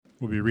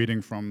We'll be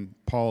reading from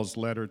Paul's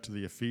letter to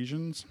the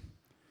Ephesians.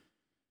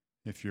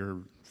 If you're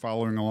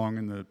following along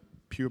in the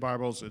Pew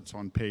Bibles, it's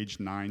on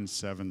page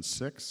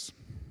 976.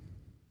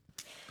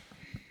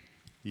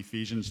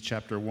 Ephesians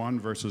chapter 1,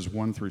 verses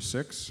 1 through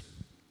 6.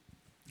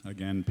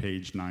 Again,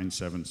 page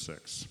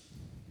 976.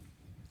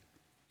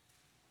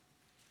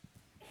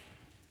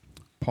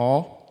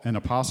 Paul, an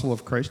apostle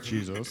of Christ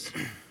Jesus,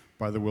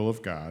 by the will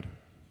of God,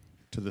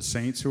 to the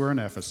saints who are in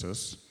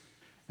Ephesus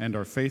and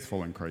are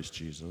faithful in Christ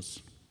Jesus,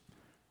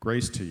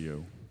 grace to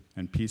you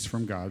and peace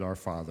from God our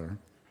Father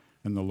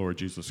and the Lord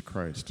Jesus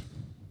Christ.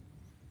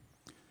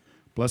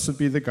 Blessed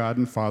be the God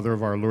and Father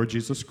of our Lord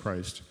Jesus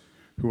Christ,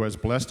 who has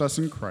blessed us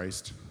in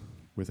Christ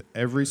with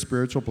every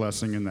spiritual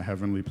blessing in the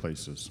heavenly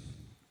places,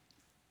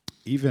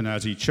 even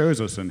as he chose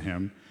us in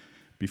him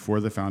before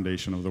the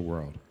foundation of the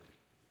world,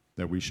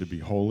 that we should be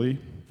holy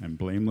and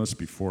blameless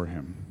before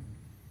him.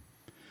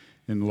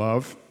 In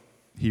love,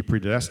 he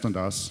predestined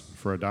us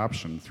for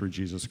adoption through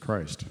Jesus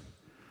Christ,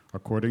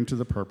 according to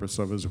the purpose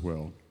of his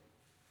will,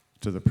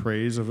 to the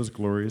praise of his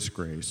glorious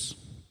grace,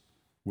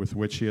 with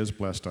which he has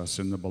blessed us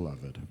in the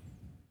beloved.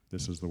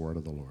 This is the word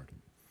of the Lord.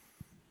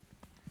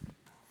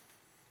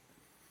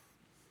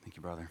 Thank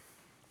you, brother.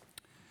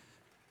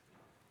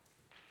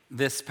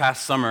 This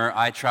past summer,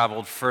 I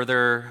traveled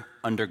further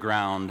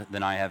underground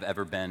than I have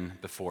ever been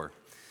before.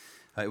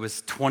 It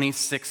was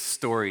 26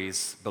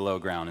 stories below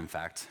ground, in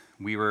fact.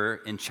 We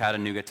were in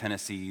Chattanooga,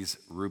 Tennessee's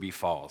Ruby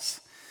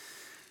Falls.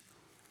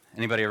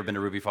 Anybody ever been to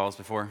Ruby Falls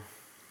before?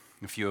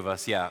 A few of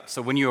us, yeah.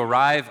 So when you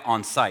arrive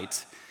on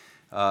site,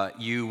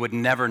 you would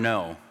never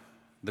know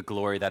the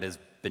glory that is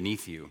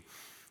beneath you.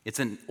 It's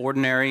an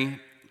ordinary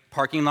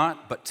parking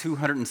lot, but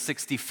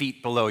 260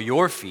 feet below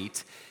your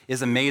feet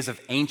is a maze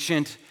of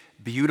ancient,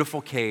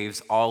 beautiful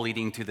caves, all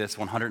leading to this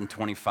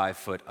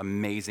 125-foot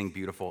amazing,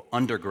 beautiful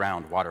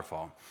underground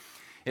waterfall.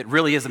 It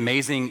really is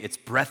amazing. It's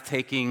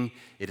breathtaking.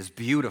 It is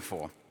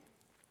beautiful.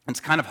 It's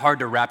kind of hard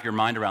to wrap your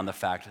mind around the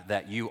fact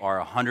that you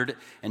are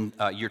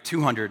you're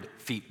 200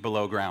 feet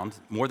below ground,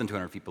 more than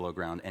 200 feet below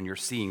ground, and you're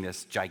seeing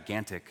this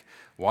gigantic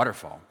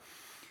waterfall.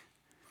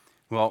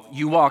 Well,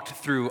 you walked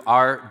through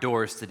our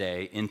doors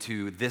today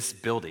into this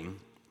building,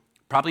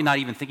 probably not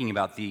even thinking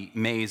about the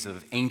maze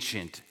of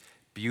ancient,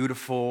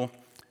 beautiful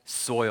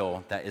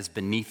soil that is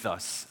beneath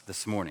us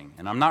this morning.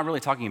 And I'm not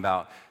really talking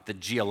about the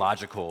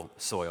geological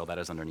soil that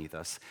is underneath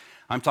us.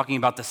 I'm talking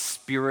about the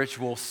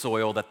spiritual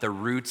soil that the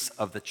roots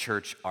of the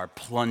church are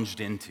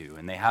plunged into,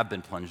 and they have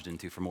been plunged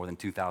into for more than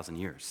 2,000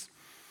 years.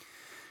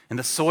 And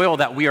the soil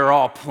that we are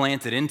all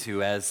planted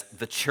into as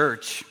the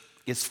church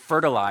is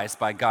fertilized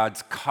by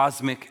God's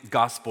cosmic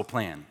gospel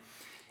plan.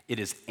 It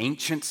is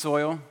ancient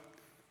soil.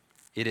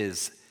 It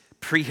is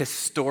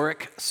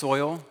prehistoric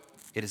soil.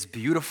 It is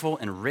beautiful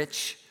and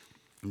rich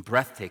and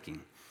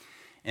breathtaking.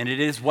 And it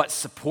is what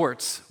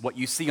supports what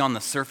you see on the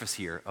surface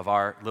here of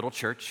our little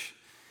church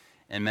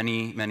and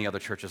many, many other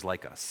churches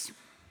like us.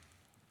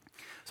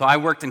 So I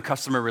worked in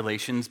customer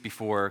relations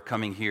before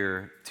coming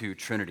here to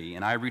Trinity,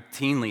 and I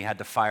routinely had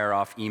to fire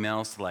off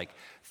emails to like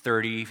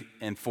 30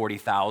 and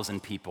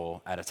 40,000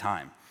 people at a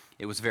time.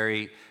 It was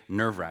very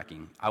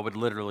nerve-wracking. I would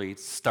literally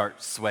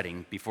start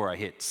sweating before I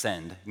hit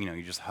send. You know,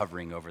 you're just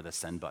hovering over the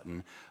send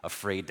button,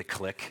 afraid to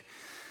click.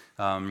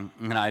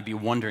 And I'd be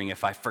wondering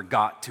if I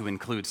forgot to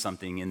include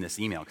something in this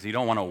email, because you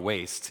don't want to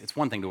waste. It's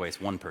one thing to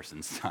waste one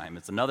person's time.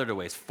 It's another to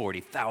waste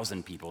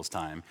 40,000 people's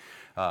time.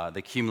 The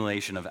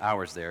accumulation of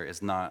hours there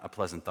is not a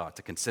pleasant thought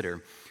to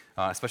consider,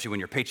 especially when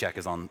your paycheck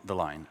is on the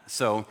line.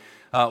 So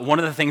one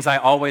of the things I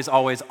always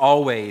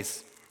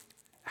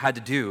had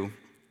to do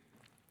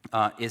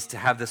is to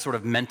have this sort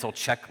of mental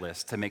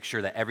checklist to make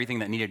sure that everything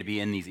that needed to be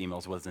in these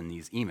emails was in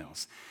these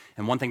emails.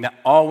 And one thing that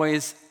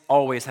always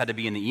had to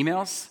be in the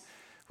emails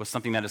was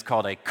something that is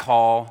called a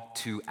call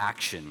to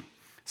action,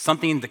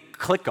 something to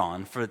click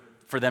on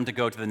for them to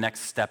go to the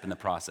next step in the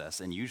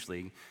process. And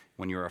usually,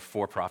 when you're a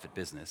for-profit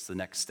business, the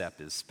next step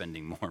is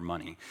spending more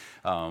money,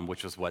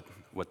 which was what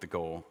the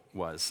goal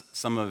was.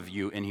 Some of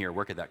you in here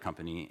work at that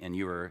company, and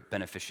you are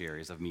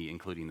beneficiaries of me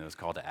including those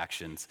call to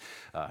actions,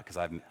 because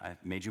I've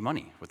made you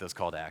money with those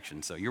call to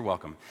actions, so you're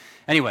welcome.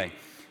 Anyway,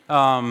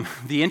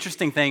 the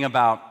interesting thing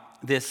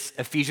about this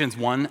Ephesians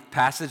 1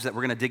 passage that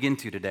we're going to dig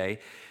into today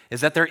is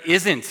that there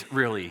isn't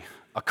really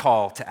a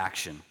call to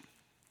action.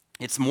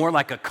 It's more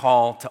like a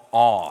call to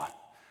awe,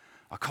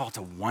 a call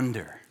to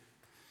wonder.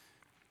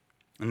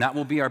 And that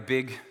will be our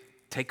big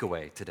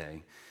takeaway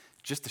today,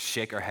 just to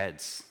shake our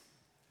heads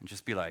and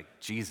just be like,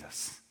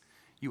 Jesus,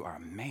 you are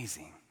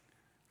amazing.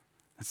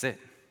 That's it.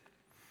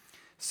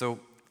 So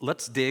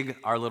let's dig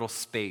our little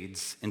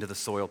spades into the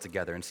soil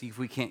together and see if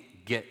we can't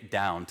get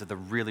down to the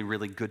really,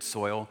 really good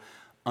soil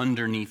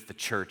underneath the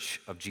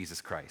church of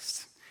Jesus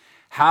Christ.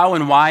 How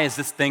and why is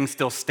this thing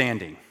still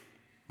standing?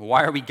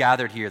 Why are we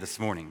gathered here this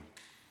morning?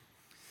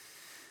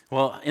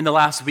 Well, in the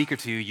last week or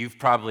two, you've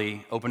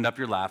probably opened up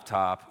your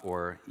laptop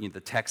or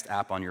the text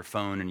app on your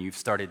phone and you've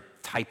started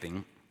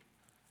typing.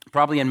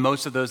 Probably in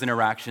most of those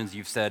interactions,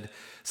 you've said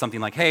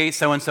something like, hey,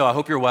 so-and-so, I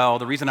hope you're well.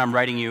 The reason I'm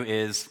writing you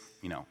is,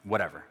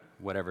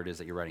 whatever it is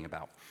that you're writing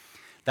about.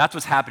 That's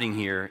what's happening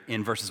here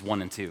in verses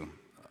 1 and 2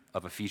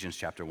 of Ephesians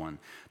chapter 1.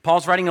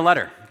 Paul's writing a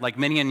letter, like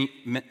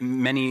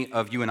many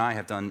of you and I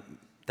have done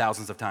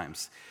thousands of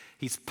times.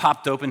 He's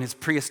popped open his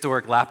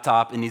prehistoric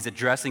laptop and he's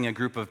addressing a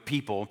group of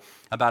people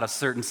about a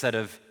certain set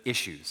of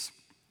issues.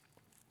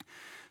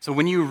 So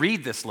when you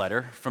read this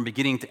letter from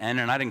beginning to end,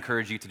 and I'd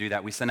encourage you to do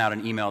that, we sent out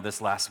an email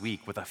this last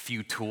week with a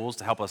few tools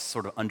to help us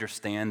sort of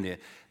understand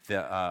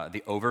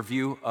the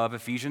overview of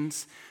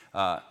Ephesians.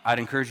 I'd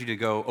encourage you to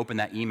go open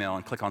that email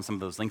and click on some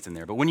of those links in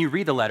there. But when you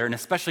read the letter, and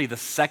especially the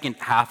second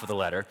half of the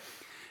letter,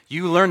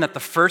 you learn that the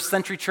first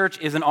century church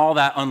isn't all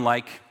that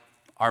unlike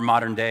our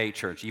modern day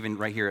church, even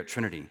right here at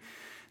Trinity.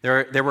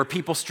 There were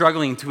people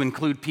struggling to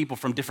include people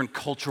from different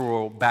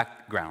cultural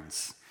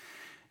backgrounds.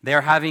 They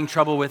are having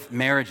trouble with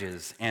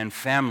marriages and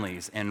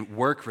families and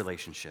work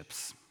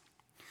relationships.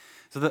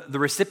 So the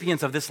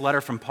recipients of this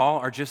letter from Paul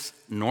are just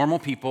normal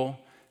people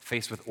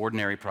faced with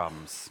ordinary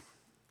problems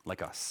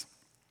like us.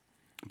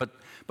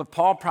 But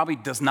Paul probably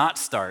does not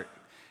start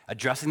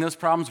addressing those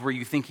problems where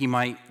you think he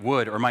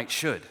would or might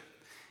should.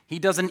 He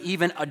doesn't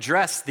even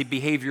address the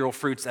behavioral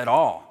fruits at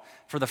all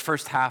for the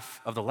first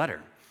half of the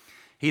letter.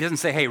 He doesn't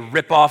say, hey,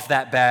 rip off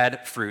that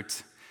bad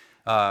fruit,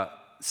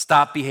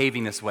 stop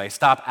behaving this way,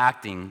 stop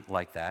acting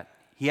like that.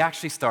 He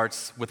actually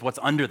starts with what's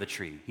under the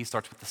tree. He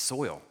starts with the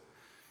soil.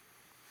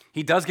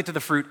 He does get to the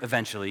fruit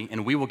eventually,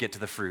 and we will get to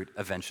the fruit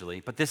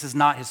eventually, but this is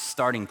not his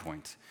starting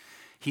point.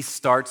 He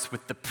starts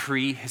with the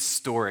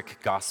prehistoric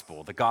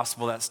gospel, the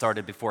gospel that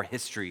started before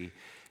history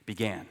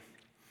began.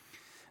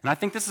 And I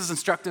think this is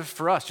instructive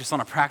for us just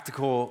on a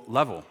practical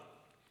level.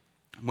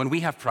 When we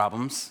have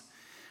problems,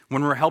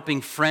 when we're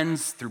helping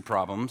friends through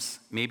problems,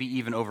 maybe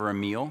even over a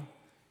meal,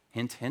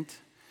 hint, hint,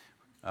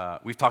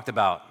 we've talked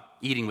about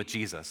eating with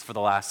Jesus for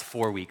the last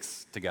 4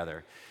 weeks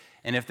together.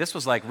 And if this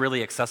was like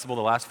really accessible,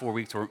 the last 4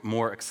 weeks were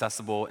more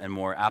accessible and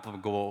more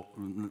applicable,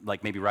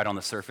 like maybe right on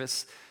the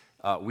surface,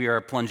 we are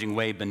plunging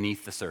way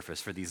beneath the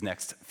surface for these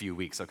next few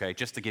weeks, okay?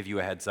 Just to give you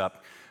a heads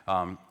up,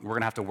 we're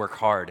going to have to work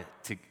hard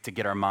to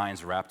get our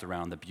minds wrapped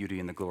around the beauty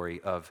and the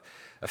glory of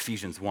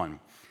Ephesians 1.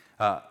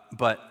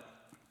 But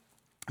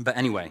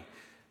anyway,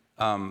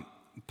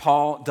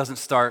 Paul doesn't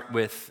start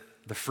with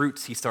the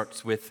fruits, he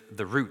starts with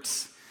the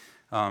roots.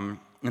 And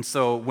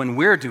so when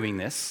we're doing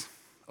this,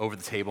 over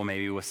the table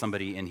maybe with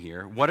somebody in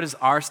here, what is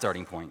our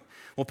starting point?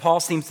 Well, Paul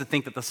seems to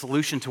think that the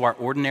solution to our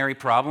ordinary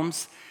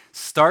problems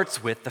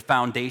starts with the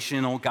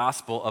foundational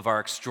gospel of our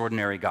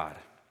extraordinary God.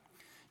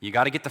 You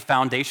got to get the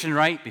foundation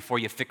right before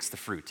you fix the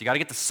fruit. You got to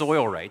get the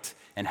soil right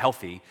and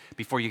healthy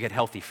before you get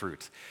healthy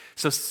fruit.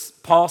 So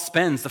Paul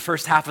spends the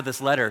first half of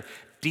this letter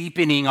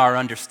deepening our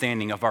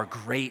understanding of our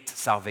great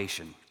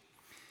salvation.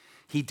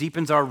 He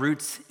deepens our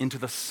roots into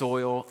the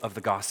soil of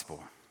the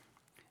gospel.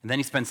 And then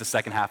he spends the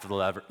second half of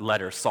the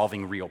letter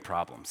solving real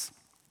problems.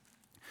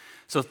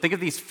 So think of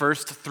these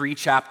first 3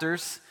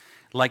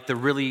 like the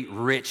really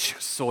rich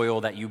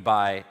soil that you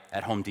buy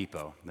at Home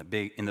Depot,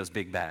 in those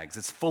big bags.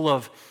 It's full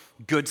of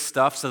good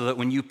stuff so that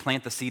when you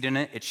plant the seed in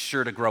it, it's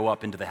sure to grow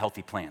up into the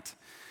healthy plant.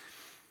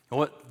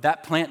 Well,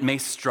 that plant may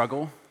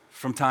struggle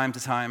from time to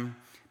time.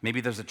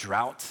 Maybe there's a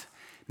drought,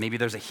 maybe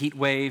there's a heat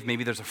wave,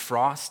 maybe there's a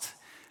frost,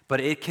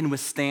 but it can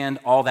withstand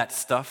all that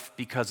stuff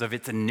because of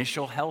its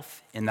initial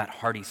health in that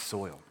hardy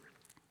soil.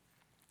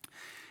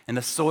 And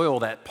the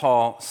soil that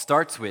Paul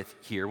starts with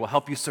here will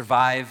help you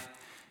survive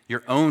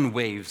your own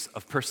waves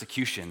of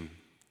persecution,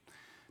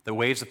 the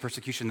waves of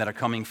persecution that are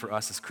coming for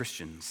us as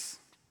Christians.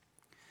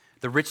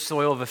 The rich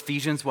soil of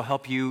Ephesians will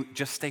help you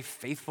just stay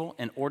faithful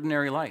in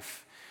ordinary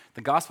life.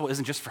 The gospel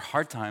isn't just for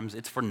hard times,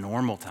 it's for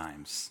normal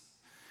times.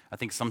 I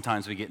think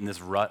sometimes we get in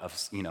this rut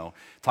of,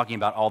 talking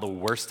about all the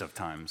worst of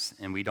times,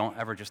 and we don't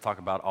ever just talk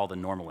about all the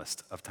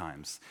normalest of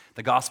times.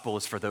 The gospel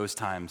is for those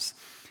times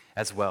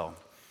as well.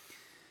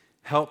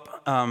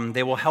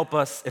 They will help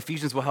us,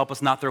 Ephesians will help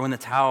us not throw in the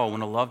towel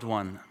when a loved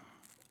one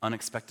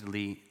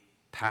unexpectedly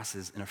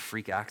passes in a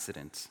freak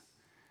accident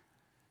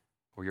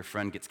or your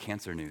friend gets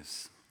cancer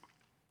news.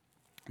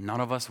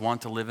 None of us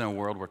want to live in a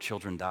world where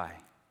children die.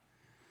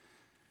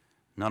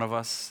 None of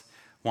us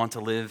want to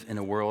live in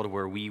a world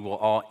where we will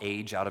all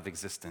age out of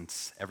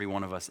existence, every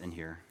one of us in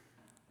here.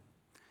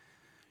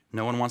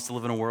 No one wants to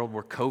live in a world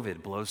where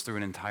COVID blows through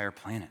an entire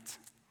planet.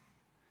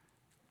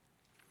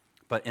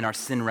 But in our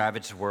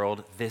sin-ravaged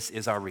world, this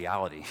is our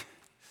reality.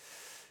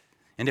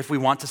 And if we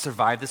want to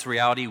survive this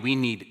reality, we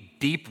need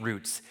deep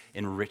roots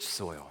in rich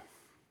soil.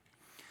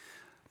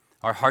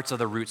 Our hearts are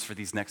the roots for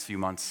these next few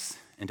months,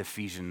 and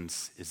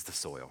Ephesians is the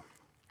soil.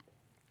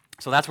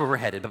 So that's where we're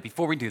headed. But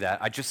before we do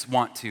that, I just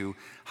want to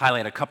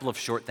highlight a couple of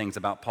short things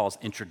about Paul's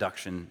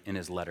introduction in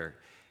his letter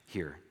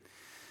here.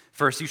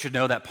 First, you should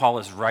know that Paul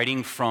is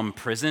writing from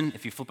prison.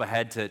 If you flip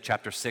ahead to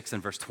chapter 6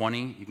 and verse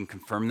 20, you can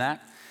confirm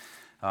that.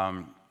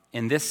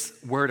 And this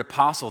word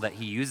apostle that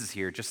he uses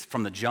here, just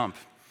from the jump,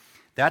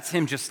 that's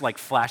him just like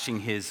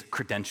flashing his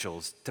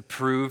credentials to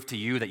prove to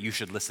you that you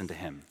should listen to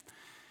him.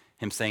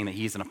 Him saying that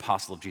he's an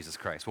apostle of Jesus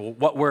Christ. Well,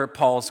 what were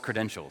Paul's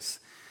credentials?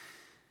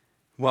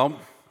 Well,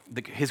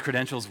 his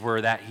credentials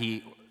were that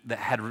he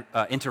had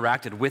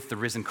interacted with the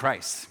risen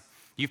Christ.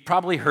 You've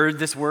probably heard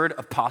this word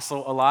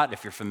apostle a lot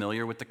if you're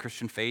familiar with the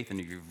Christian faith and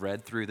if you've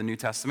read through the New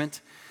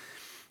Testament.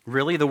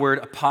 Really, the word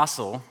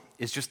apostle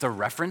is just a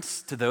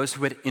reference to those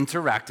who had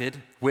interacted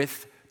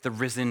with the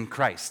risen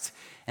Christ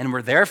and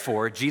were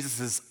therefore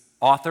Jesus'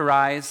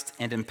 authorized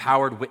and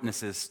empowered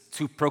witnesses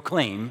to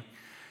proclaim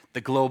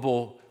the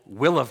global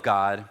will of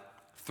God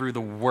through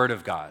the word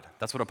of God.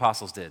 That's what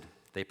apostles did.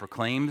 They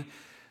proclaimed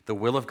the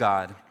will of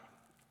God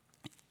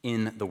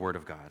in the word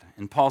of God.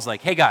 And Paul's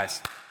like, hey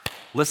guys,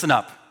 listen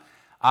up.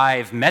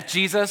 I've met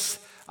Jesus,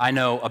 I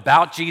know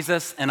about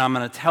Jesus, and I'm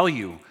going to tell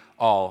you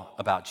all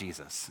about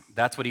Jesus.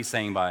 That's what he's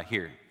saying by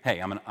here. Hey,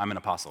 I'm an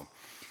apostle.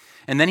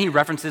 And then he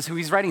references who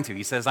he's writing to.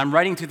 He says, I'm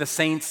writing to the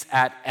saints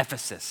at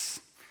Ephesus.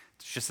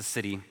 It's just a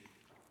city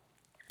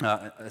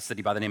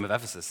by the name of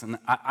Ephesus. And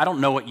I don't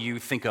know what you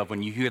think of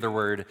when you hear the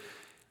word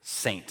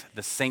saint,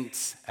 the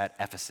saints at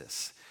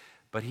Ephesus.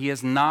 But he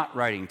is not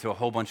writing to a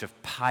whole bunch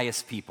of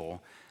pious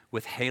people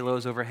with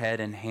halos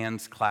overhead and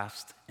hands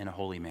clasped in a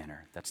holy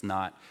manner. That's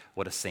not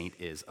what a saint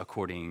is,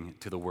 according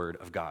to the word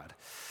of God.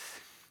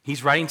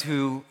 He's writing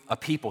to a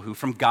people who,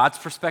 from God's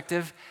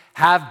perspective,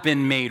 have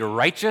been made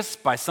righteous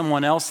by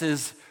someone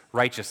else's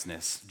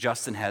righteousness.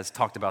 Justin has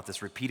talked about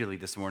this repeatedly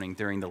this morning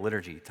during the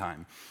liturgy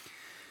time.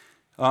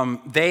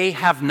 They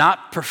have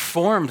not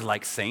performed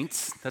like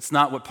saints. That's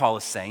not what Paul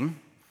is saying.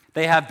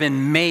 They have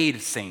been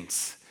made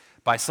saints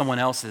by someone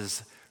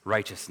else's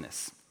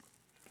righteousness.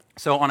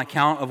 So on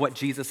account of what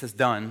Jesus has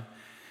done,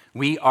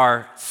 we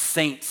are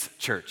saints,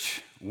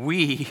 church.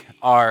 We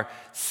are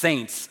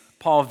saints.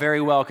 Paul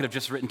very well could have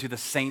just written to the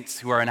saints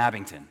who are in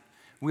Abington.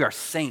 We are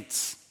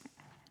saints.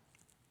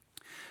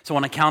 So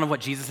on account of what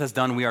Jesus has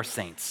done, we are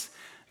saints.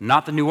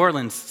 Not the New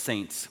Orleans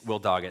saints, Will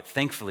Doggett,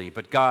 thankfully,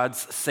 but God's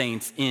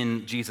saints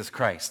in Jesus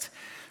Christ.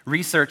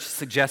 Research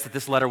suggests that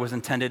this letter was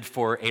intended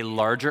for a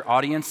larger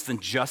audience than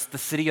just the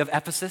city of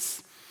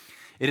Ephesus.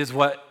 It is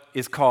what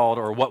was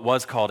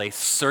called a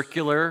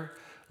circular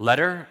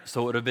letter.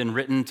 So it would have been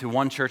written to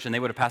one church and they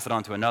would have passed it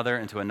on to another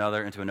and to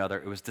another and to another.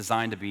 It was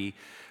designed to be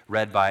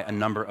read by a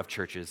number of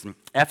churches. And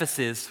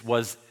Ephesus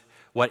was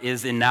what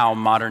is in now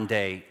modern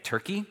day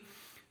Turkey.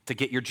 To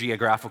get your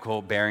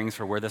geographical bearings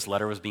for where this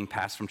letter was being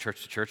passed from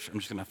church to church, I'm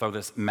just going to throw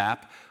this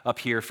map up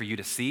here for you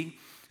to see.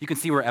 You can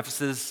see where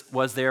Ephesus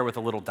was there with a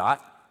little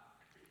dot.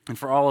 And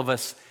for all of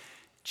us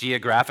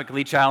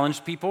geographically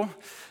challenged people,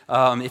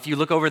 if you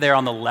look over there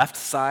on the left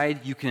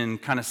side, you can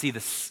kind of see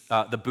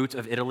the boot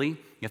of Italy,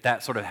 if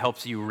that sort of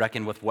helps you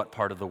reckon with what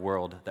part of the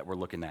world that we're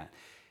looking at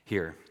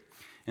here.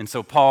 And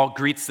so Paul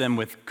greets them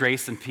with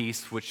grace and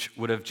peace, which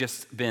would have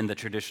just been the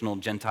traditional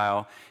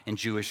Gentile and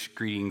Jewish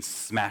greetings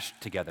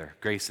smashed together.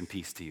 Grace and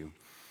peace to you.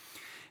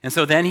 And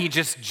so then he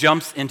just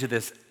jumps into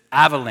this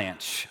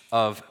avalanche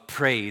of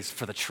praise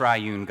for the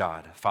triune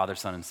God, Father,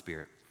 Son, and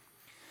Spirit.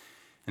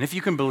 And if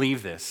you can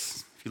believe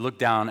this, if you look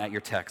down at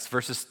your text,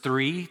 verses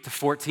 3 to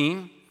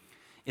 14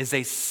 is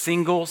a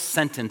single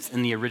sentence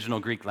in the original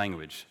Greek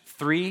language.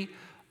 3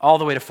 all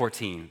the way to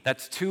 14.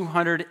 That's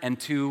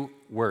 202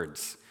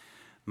 words.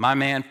 My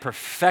man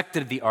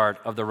perfected the art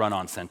of the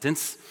run-on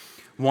sentence.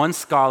 One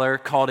scholar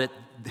called it,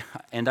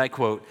 and I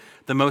quote,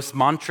 the most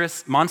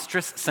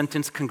monstrous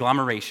sentence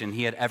conglomeration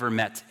he had ever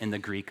met in the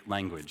Greek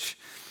language.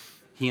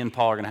 He and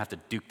Paul are going to have to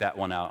duke that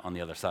one out on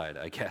the other side,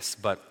 I guess.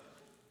 But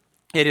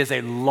it is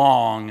a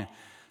long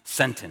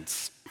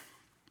sentence.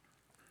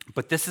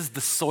 But this is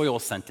the soil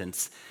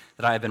sentence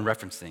that I have been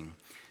referencing.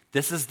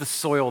 This is the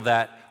soil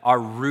that our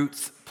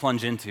roots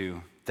plunge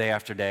into day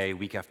after day,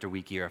 week after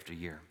week, year after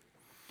year.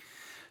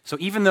 So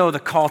even though the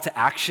call to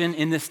action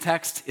in this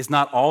text is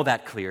not all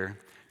that clear,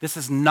 this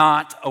is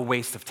not a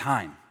waste of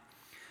time.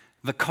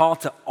 The call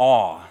to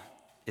awe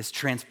is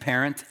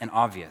transparent and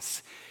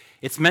obvious.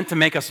 It's meant to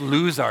make us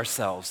lose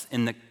ourselves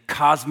in the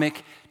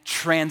cosmic,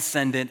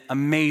 transcendent,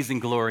 amazing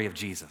glory of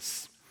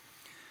Jesus.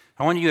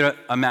 I want you to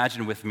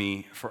imagine with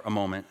me for a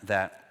moment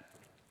that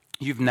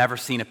you've never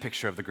seen a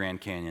picture of the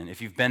Grand Canyon.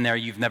 If you've been there,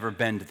 you've never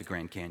been to the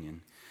Grand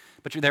Canyon.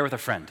 But you're there with a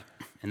friend,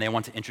 and they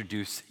want to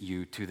introduce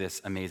you to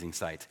this amazing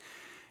sight.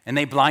 And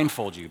they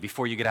blindfold you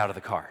before you get out of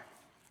the car.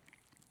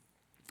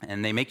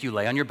 And they make you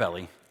lay on your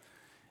belly,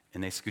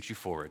 and they scoot you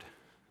forward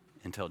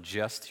until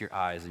just your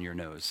eyes and your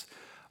nose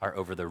are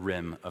over the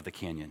rim of the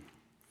canyon.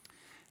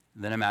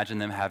 Then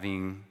imagine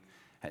having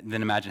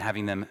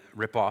them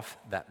rip off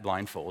that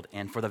blindfold,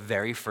 and for the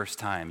very first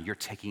time, you're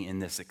taking in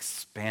this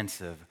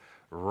expansive,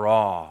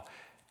 raw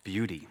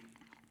beauty.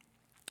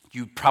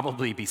 You'd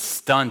probably be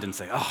stunned and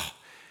say, oh,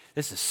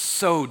 this is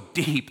so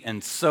deep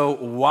and so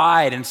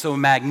wide and so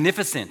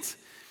magnificent.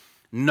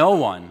 No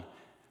one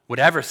would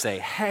ever say,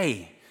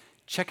 hey,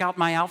 check out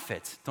my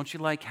outfit. Don't you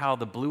like how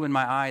the blue in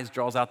my eyes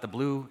draws out the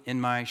blue in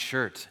my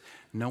shirt?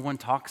 No one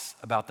talks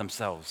about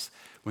themselves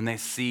when they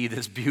see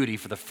this beauty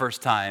for the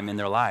first time in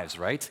their lives,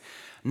 right?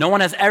 No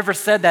one has ever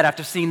said that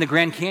after seeing the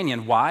Grand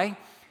Canyon. Why?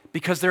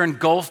 Because they're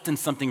engulfed in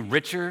something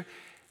richer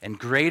and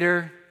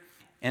greater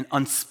and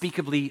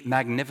unspeakably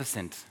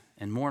magnificent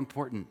and more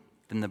important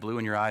than the blue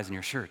in your eyes and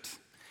your shirt.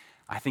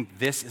 I think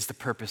this is the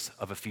purpose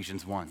of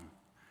Ephesians 1.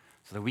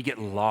 So that we get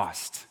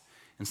lost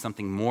and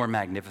something more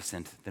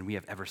magnificent than we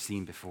have ever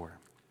seen before.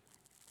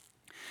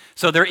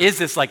 So there is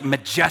this like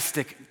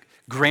majestic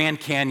Grand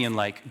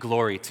Canyon-like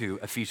glory to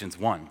Ephesians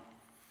 1.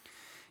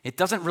 It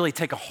doesn't really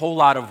take a whole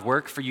lot of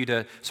work for you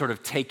to sort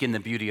of take in the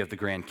beauty of the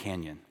Grand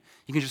Canyon.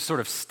 You can just sort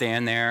of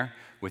stand there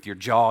with your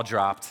jaw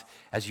dropped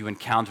as you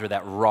encounter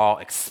that raw,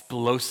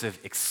 explosive,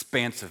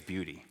 expansive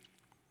beauty.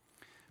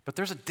 But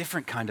there's a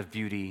different kind of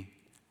beauty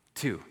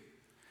too.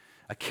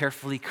 A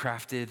carefully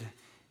crafted,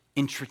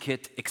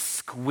 intricate,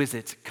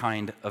 exquisite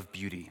kind of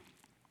beauty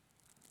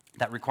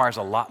that requires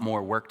a lot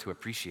more work to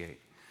appreciate.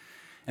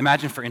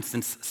 Imagine, for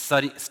instance,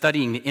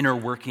 studying the inner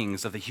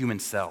workings of the human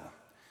cell.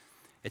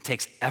 It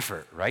takes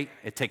effort, right?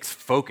 It takes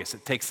focus.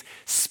 It takes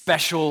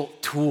special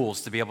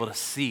tools to be able to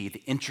see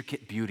the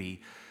intricate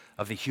beauty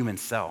of the human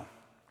cell.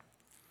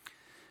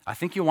 I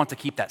think you'll want to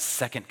keep that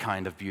second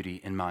kind of beauty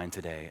in mind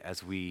today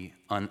as we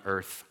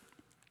unearth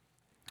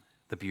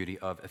the beauty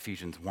of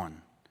Ephesians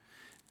 1.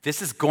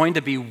 This is going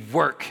to be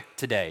work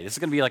today. This is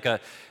going to be like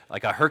a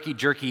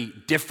herky-jerky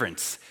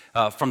difference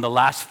from the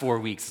last 4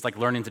 weeks. It's like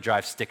learning to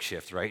drive stick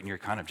shift, right? And you're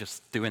kind of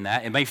just doing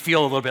that. It may feel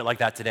a little bit like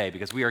that today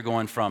because we are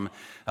going from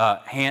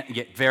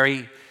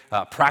very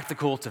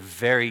practical to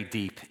very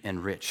deep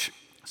and rich.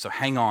 So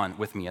hang on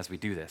with me as we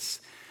do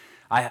this.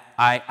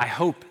 I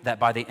hope that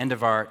by the end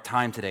of our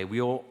time today, we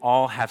will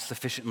all have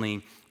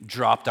sufficiently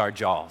dropped our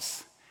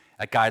jaws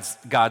at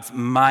God's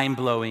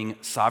mind-blowing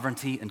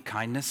sovereignty and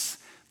kindness,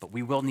 but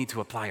we will need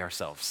to apply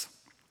ourselves.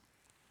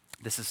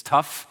 This is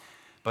tough,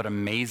 but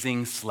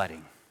amazing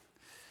sledding.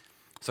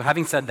 So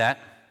having said that,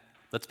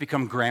 let's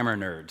become grammar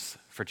nerds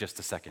for just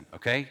a second,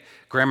 okay?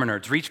 Grammar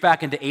nerds. Reach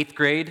back into 8th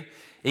grade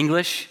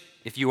English.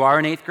 If you are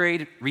in 8th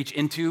grade, reach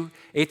into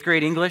 8th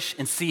grade English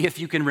and see if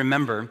you can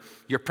remember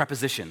your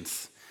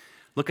prepositions.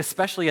 Look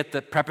especially at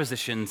the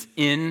prepositions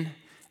in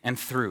and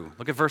through.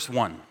 Look at verse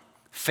 1.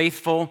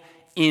 Faithful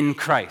in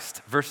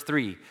Christ. Verse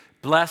 3.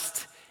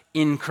 Blessed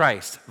in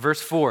Christ.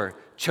 Verse 4.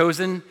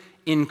 Chosen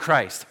in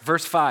Christ.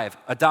 Verse 5,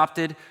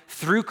 adopted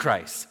through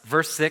Christ.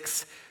 Verse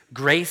 6,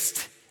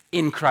 graced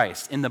in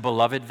Christ. In the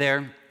beloved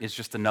there is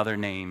just another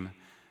name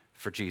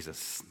for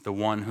Jesus. The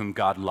one whom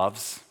God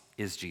loves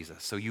is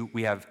Jesus. So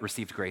we have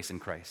received grace in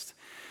Christ.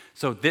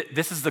 So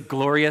this is the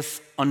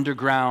glorious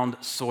underground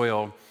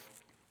soil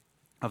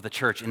of the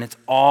church, and it's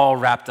all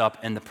wrapped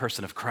up in the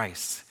person of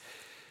Christ.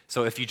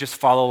 So if you just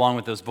follow along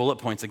with those bullet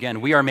points again,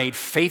 we are made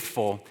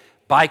faithful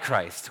by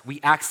Christ. We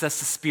access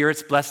the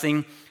Spirit's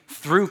blessing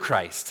through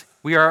Christ.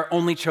 We are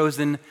only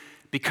chosen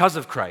because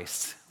of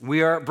Christ.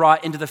 We are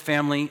brought into the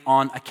family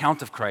on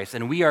account of Christ,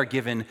 and we are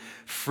given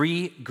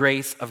free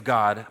grace of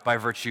God by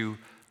virtue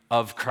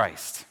of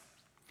Christ.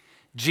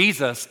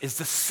 Jesus is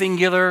the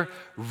singular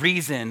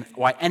reason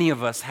why any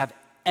of us have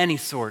any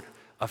sort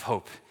of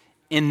hope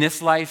in this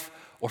life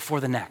or for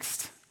the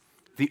next.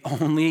 The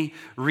only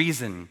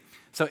reason.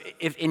 So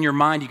if in your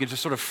mind you could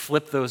just sort of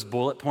flip those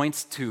bullet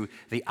points to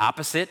the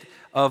opposite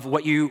of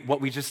what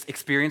we just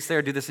experienced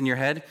there, do this in your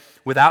head.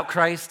 Without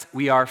Christ,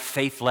 we are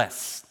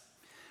faithless.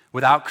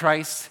 Without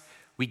Christ,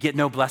 we get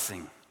no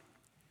blessing.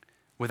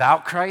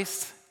 Without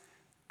Christ,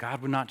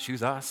 God would not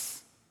choose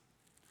us.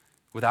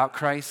 Without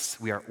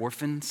Christ, we are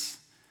orphans.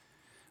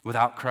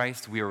 Without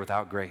Christ, we are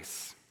without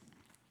grace.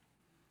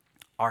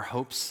 Our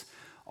hopes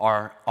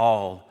are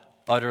all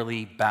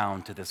utterly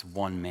bound to this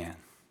one man.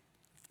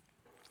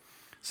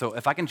 So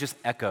if I can just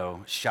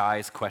echo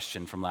Shai's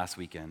question from last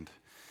weekend.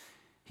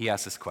 He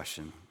asked this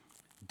question: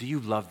 do you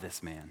love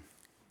this man?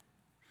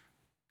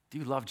 Do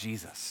you love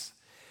Jesus?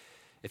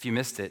 If you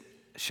missed it,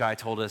 Shai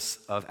told us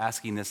of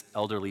asking this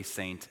elderly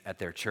saint at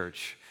their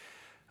church,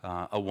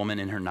 a woman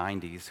in her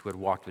 90s who had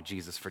walked with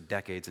Jesus for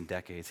decades and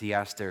decades. He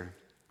asked her,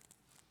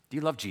 do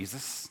you love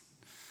Jesus?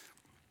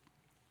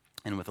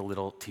 And with a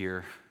little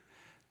tear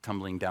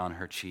tumbling down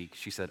her cheek,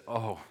 she said,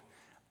 oh,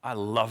 I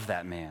love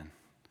that man.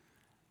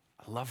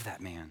 I love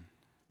that man.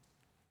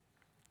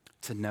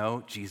 To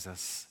know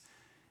Jesus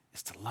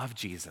is to love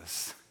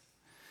Jesus.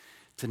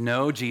 To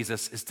know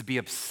Jesus is to be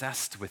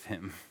obsessed with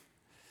him.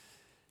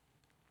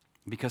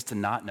 Because to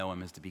not know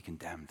him is to be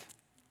condemned,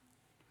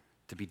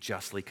 to be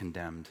justly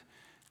condemned.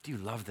 Do you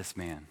love this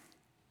man?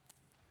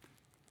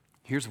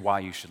 Here's why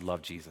you should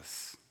love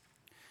Jesus.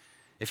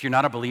 If you're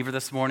not a believer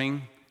this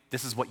morning,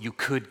 this is what you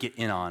could get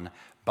in on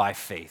by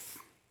faith.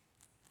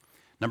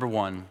 Number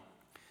one,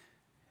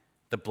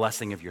 the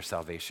blessing of your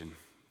salvation.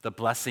 The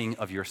blessing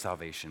of your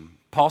salvation.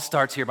 Paul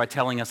starts here by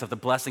telling us of the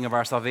blessing of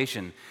our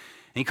salvation. And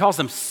he calls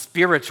them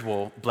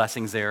spiritual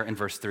blessings there in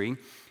verse 3.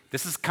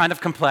 This is kind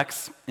of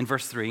complex in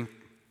verse 3.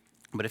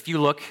 But if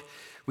you look,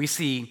 we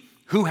see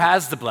who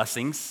has the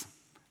blessings.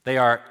 They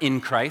are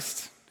in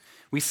Christ.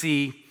 We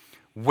see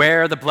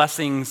where the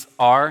blessings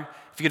are.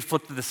 If you could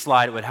flip to the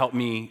slide, it would help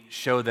me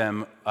show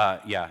them.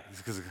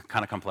 Because it's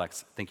kind of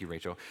complex. Thank you,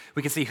 Rachel.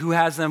 We can see who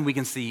has them. We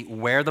can see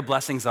where the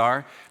blessings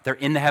are. They're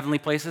in the heavenly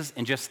places.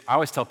 And I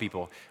always tell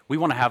people, we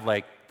want to have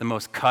like the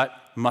most cut,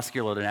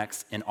 muscular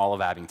necks in all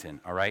of Abington,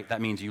 all right? That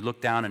means you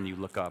look down and you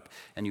look up,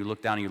 and you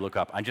look down and you look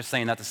up. I'm just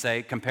saying that to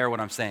say, compare what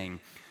I'm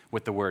saying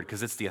with the word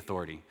because it's the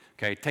authority.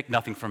 Okay, take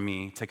nothing from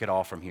me, take it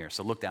all from here.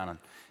 So look down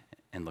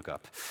and look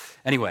up.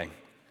 Anyway,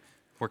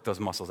 work those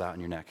muscles out in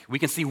your neck. We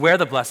can see where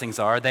the blessings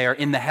are. They are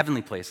in the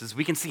heavenly places.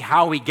 We can see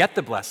how we get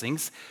the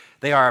blessings.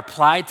 They are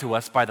applied to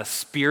us by the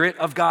Spirit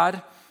of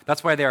God.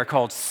 That's why they are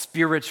called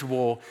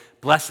spiritual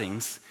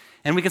blessings.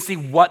 And we can see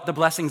what the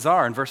blessings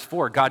are. In verse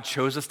 4, God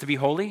chose us to be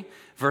holy.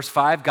 Verse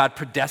 5, God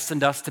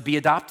predestined us to be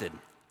adopted.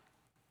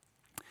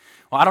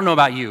 Well, I don't know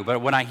about you,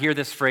 but when I hear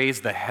this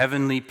phrase, the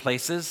heavenly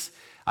places,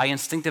 I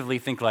instinctively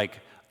think like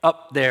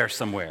up there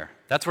somewhere.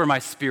 That's where my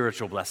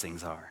spiritual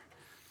blessings are.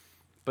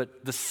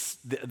 But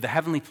the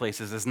heavenly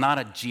places is not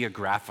a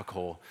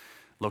geographical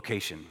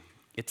location.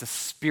 It's a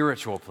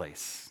spiritual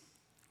place.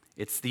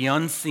 It's the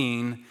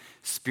unseen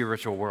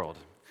spiritual world.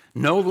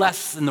 No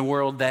less than the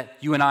world that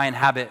you and I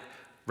inhabit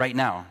right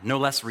now. No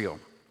less real,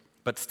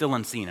 but still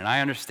unseen. And I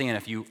understand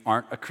if you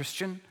aren't a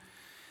Christian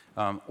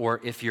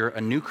or if you're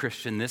a new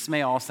Christian, this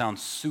may all sound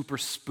super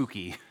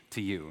spooky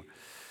to you.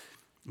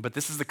 But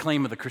this is the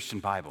claim of the Christian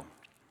Bible,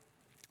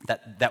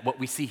 that what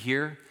we see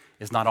here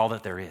is not all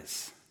that there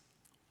is.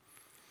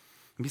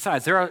 And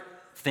besides, there are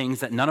things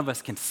that none of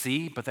us can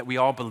see, but that we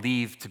all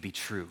believe to be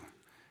true.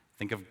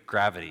 Think of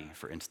gravity,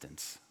 for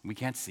instance. We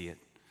can't see it,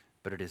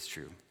 but it is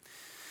true.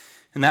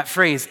 And that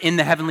phrase, in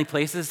the heavenly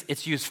places,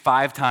 it's used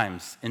 5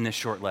 times in this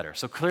short letter.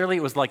 So clearly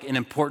it was like an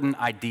important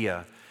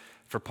idea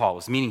for Paul. It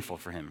was meaningful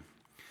for him.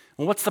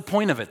 Well, what's the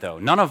point of it, though?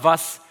 None of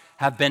us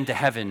have been to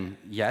heaven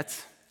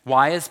yet.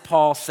 Why is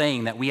Paul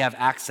saying that we have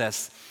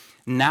access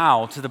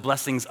now to the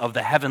blessings of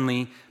the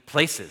heavenly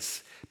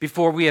places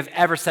before we have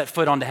ever set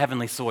foot onto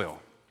heavenly soil?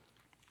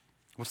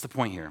 What's the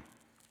point here?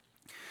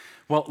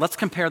 Well, let's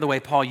compare the way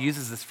Paul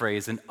uses this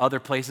phrase in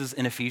other places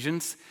in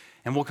Ephesians,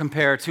 and we'll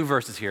compare 2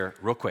 verses here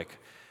real quick.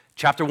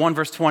 Chapter 1,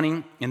 verse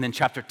 20, and then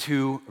chapter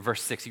 2,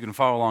 verse 6. You can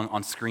follow along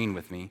on screen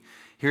with me.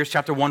 Here's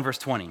chapter 1, verse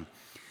 20.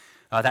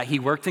 That he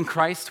worked in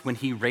Christ when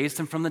he raised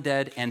him from the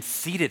dead and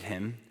seated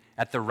him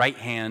at the right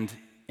hand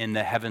in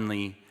the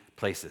heavenly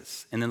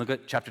places. And then look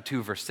at chapter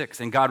 2, verse 6.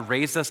 And God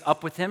raised us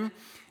up with him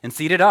and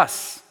seated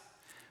us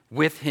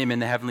with him in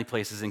the heavenly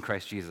places in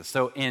Christ Jesus.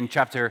 So in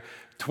chapter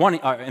 20,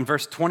 in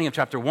verse 20 of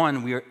chapter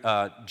 1,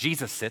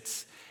 Jesus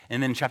sits,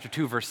 and then in chapter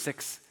 2, verse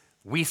 6,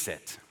 we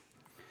sit.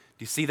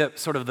 Do you see the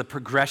sort of the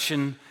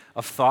progression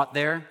of thought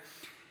there?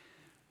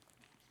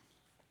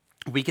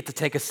 We get to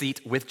take a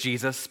seat with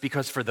Jesus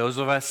because for those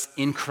of us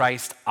in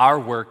Christ, our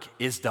work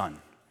is done.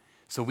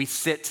 So we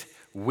sit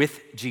with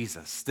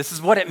Jesus. This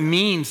is what it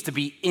means to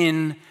be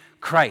in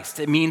Christ.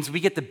 It means we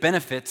get the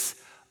benefits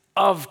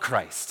of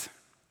Christ.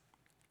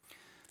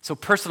 So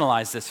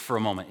personalize this for a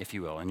moment, if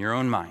you will, in your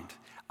own mind.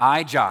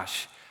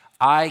 Josh,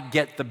 I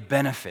get the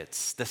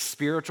benefits, the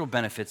spiritual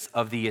benefits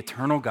of the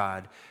eternal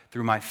God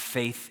through my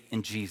faith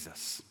in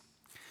Jesus.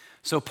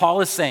 So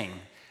Paul is saying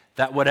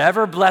that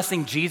whatever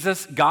blessing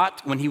Jesus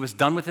got when he was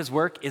done with his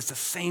work is the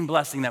same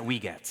blessing that we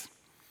get.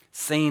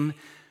 Same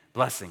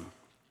blessing.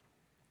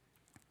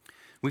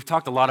 We've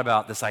talked a lot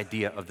about this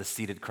idea of the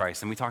seated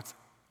Christ, and we talked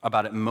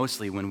about it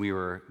mostly when we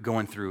were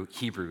going through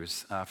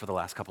Hebrews for the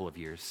last couple of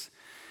years.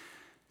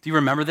 Do you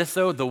remember this,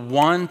 though? The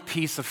one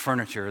piece of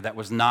furniture that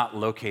was not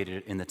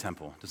located in the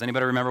temple. Does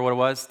anybody remember what it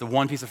was? The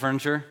one piece of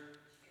furniture?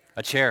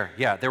 A chair.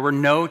 Yeah, there were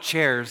no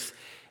chairs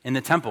in the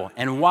temple.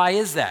 And why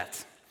is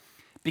that?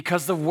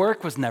 Because the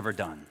work was never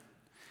done.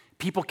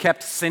 People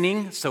kept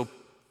sinning, so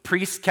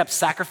priests kept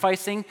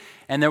sacrificing,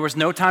 and there was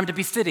no time to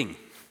be sitting.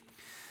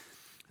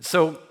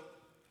 So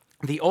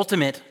the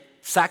ultimate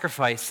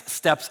sacrifice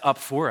steps up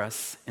for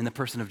us in the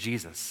person of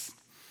Jesus.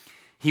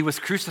 He was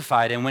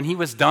crucified, and when he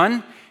was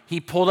done, he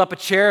pulled up a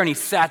chair and he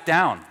sat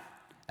down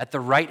at the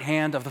right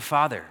hand of the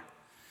Father.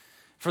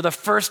 For the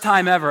first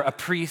time ever, a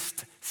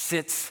priest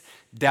sits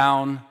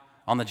down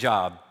on the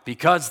job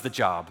because the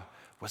job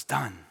was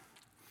done.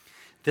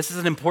 This is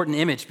an important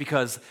image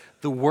because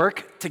the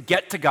work to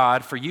get to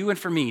God, for you and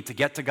for me to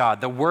get to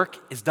God, the work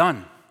is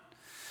done.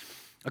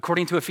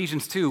 According to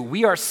Ephesians 2,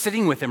 we are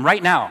sitting with him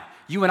right now.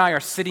 You and I are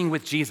sitting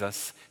with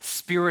Jesus,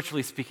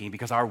 spiritually speaking,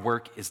 because our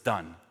work is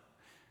done.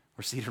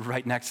 We're seated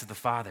right next to the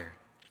Father.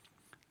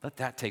 Let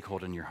that take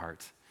hold in your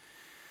heart.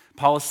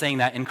 Paul is saying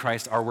that in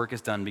Christ our work is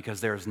done because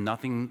there is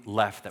nothing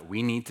left that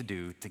we need to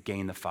do to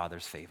gain the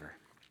Father's favor.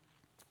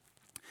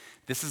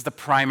 This is the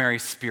primary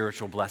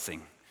spiritual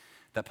blessing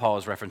that Paul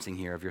is referencing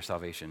here of your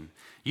salvation.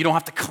 You don't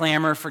have to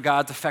clamor for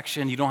God's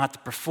affection. You don't have to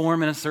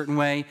perform in a certain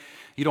way.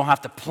 You don't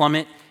have to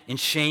plummet in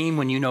shame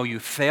when you know you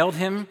failed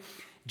him.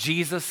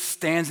 Jesus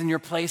stands in your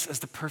place as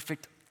the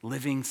perfect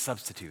living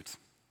substitute.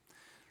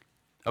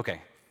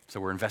 Okay, so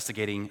we're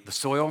investigating the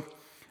soil.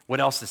 What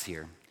else is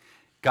here?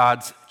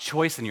 God's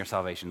choice in your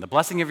salvation, the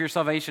blessing of your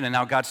salvation, and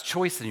now God's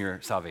choice in your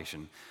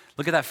salvation.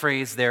 Look at that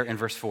phrase there in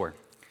verse 4.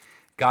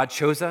 God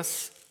chose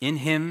us in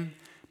him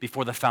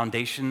before the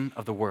foundation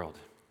of the world.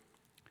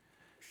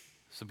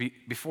 So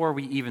before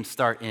we even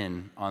start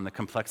in on the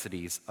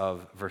complexities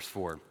of verse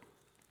 4,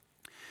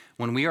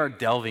 when we are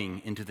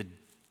delving into the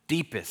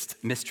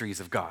deepest mysteries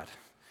of God,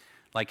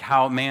 like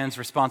how man's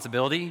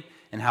responsibility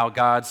and how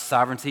God's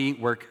sovereignty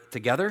work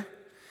together,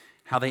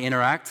 how they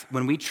interact,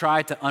 when we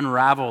try to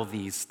unravel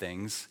these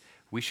things,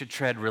 we should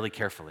tread really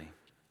carefully.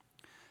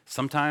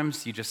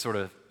 Sometimes you just sort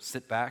of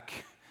sit back,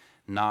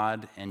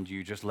 nod, and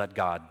you just let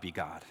God be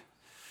God.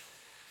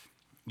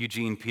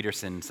 Eugene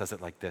Peterson says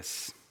it like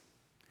this.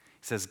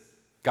 He says,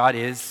 God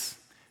is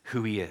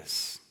who he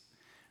is.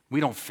 We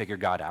don't figure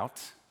God out.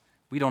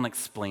 We don't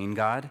explain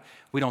God.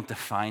 We don't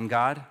define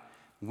God.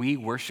 We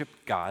worship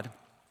God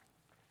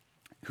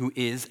who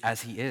is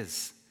as he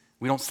is.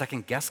 We don't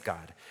second guess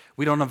God.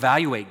 We don't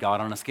evaluate God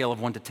on a scale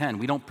of 1 to 10.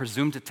 We don't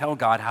presume to tell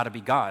God how to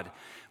be God.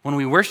 When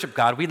we worship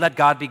God, we let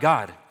God be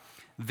God.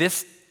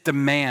 This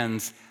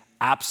demands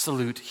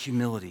absolute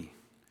humility.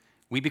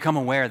 We become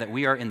aware that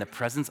we are in the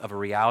presence of a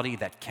reality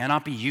that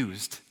cannot be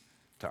used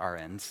to our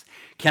ends,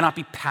 cannot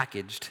be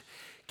packaged,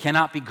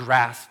 cannot be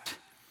grasped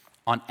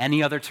on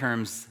any other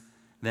terms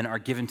than are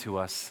given to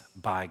us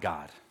by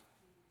God.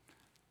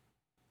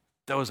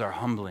 Those are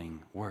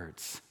humbling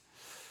words.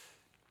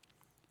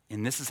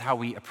 And this is how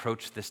we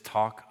approach this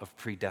talk of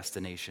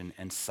predestination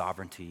and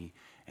sovereignty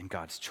and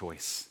God's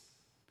choice.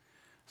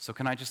 So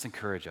can I just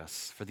encourage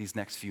us for these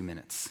next few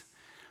minutes?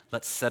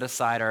 Let's set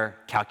aside our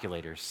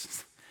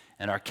calculators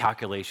and our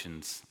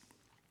calculations.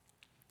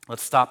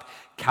 Let's stop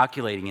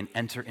calculating and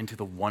enter into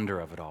the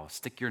wonder of it all.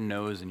 Stick your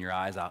nose and your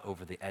eyes out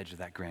over the edge of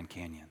that Grand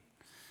Canyon.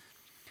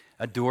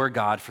 Adore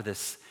God for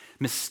this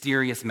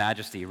mysterious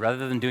majesty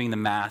rather than doing the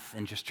math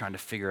and just trying to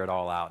figure it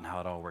all out and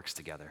how it all works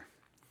together.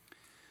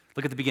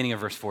 Look at the beginning of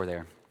verse 4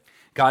 there.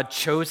 God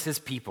chose his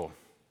people.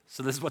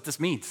 So this is what this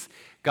means.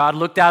 God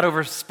looked out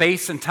over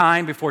space and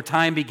time before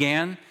time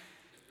began,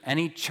 and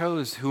he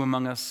chose who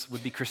among us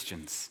would be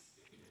Christians.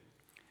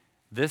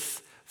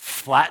 This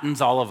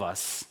flattens all of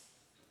us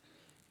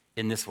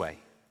in this way.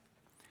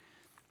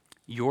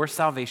 Your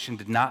salvation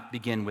did not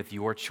begin with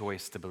your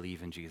choice to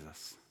believe in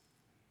Jesus.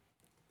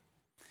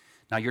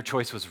 Now, your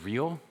choice was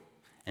real,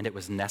 and it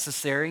was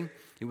necessary.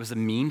 It was a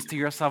means to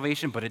your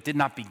salvation, but it did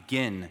not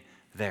begin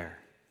there.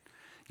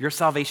 Your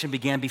salvation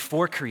began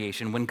before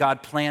creation when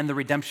God planned the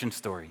redemption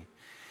story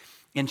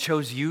and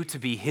chose you to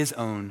be his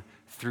own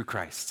through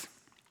Christ.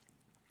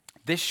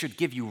 This should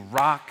give you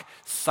rock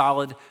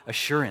solid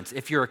assurance.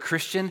 If you're a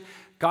Christian,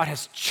 God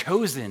has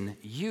chosen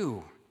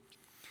you.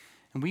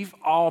 And we've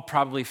all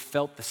probably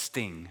felt the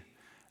sting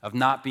of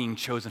not being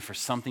chosen for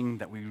something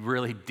that we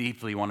really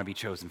deeply want to be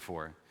chosen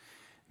for.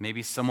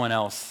 Maybe someone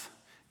else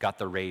got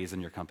the raise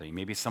in your company.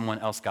 Maybe someone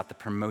else got the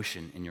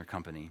promotion in your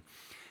company.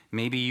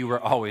 Maybe you were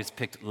always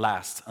picked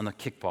last on the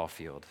kickball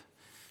field.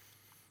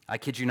 I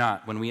kid you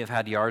not, when we have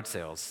had yard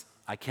sales,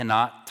 I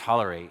cannot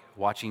tolerate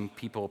watching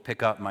people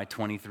pick up my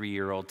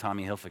 23-year-old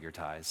Tommy Hilfiger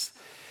ties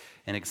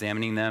and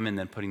examining them and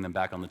then putting them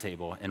back on the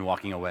table and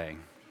walking away.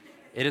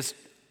 It is,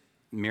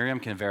 Miriam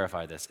can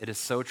verify this, it has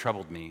so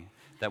troubled me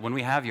that when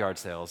we have yard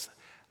sales,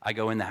 I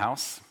go in the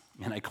house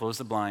and I close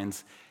the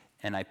blinds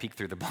and I peek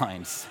through the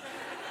blinds.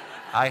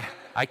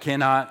 I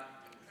cannot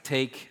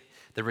take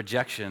the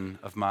rejection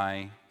of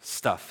my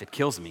stuff. It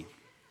kills me.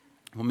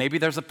 Well, maybe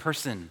there's a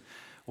person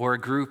or a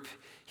group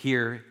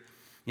here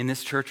in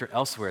this church or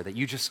elsewhere that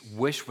you just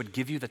wish would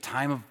give you the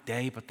time of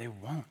day, but they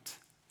won't.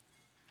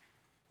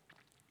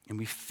 And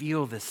we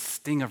feel this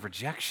sting of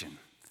rejection.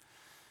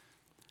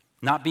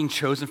 Not being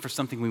chosen for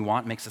something we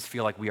want makes us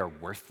feel like we are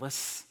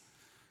worthless,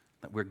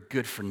 that we're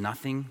good for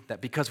nothing,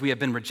 that because we have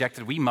been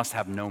rejected, we must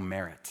have no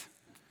merit.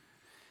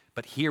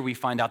 But here we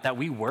find out that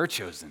we were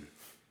chosen.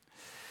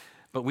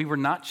 But we were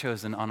not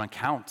chosen on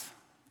account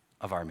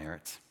of our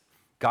merit.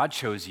 God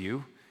chose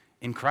you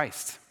in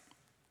Christ.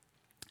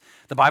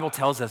 The Bible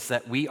tells us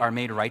that we are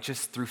made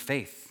righteous through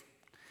faith.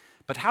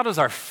 But how does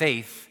our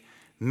faith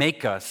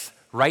make us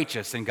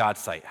righteous in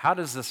God's sight? How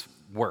does this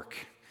work?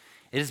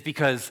 It is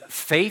because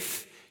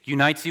faith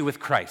unites you with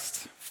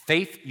Christ.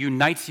 Faith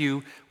unites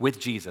you with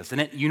Jesus. And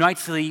it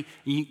unites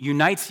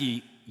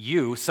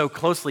you so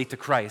closely to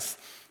Christ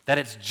that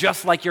it's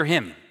just like you're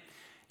him.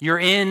 You're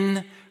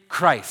in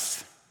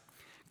Christ.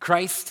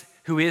 Christ,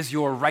 who is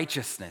your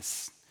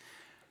righteousness.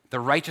 The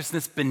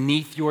righteousness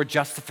beneath your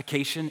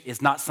justification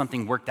is not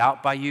something worked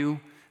out by you,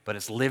 but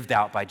it's lived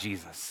out by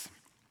Jesus.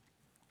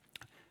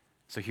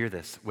 So hear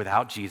this.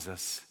 Without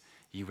Jesus,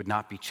 you would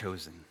not be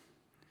chosen.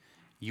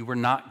 You were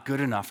not good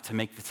enough to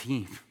make the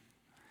team,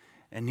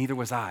 and neither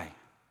was I.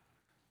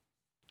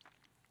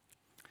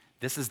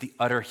 This is the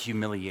utter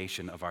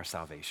humiliation of our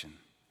salvation.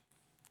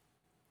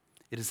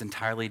 It is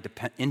entirely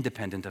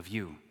independent of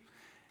you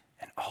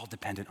and all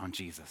dependent on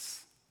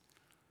Jesus.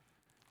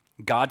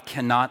 God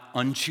cannot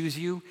unchoose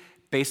you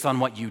based on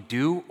what you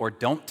do or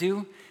don't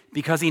do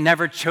because he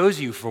never chose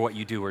you for what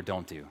you do or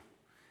don't do.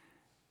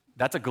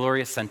 That's a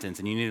glorious sentence,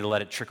 and you need to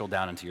let it trickle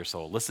down into your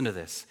soul. Listen to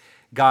this.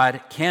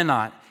 God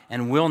cannot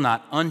and will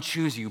not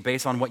unchoose you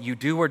based on what you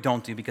do or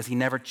don't do because he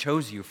never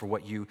chose you for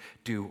what you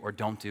do or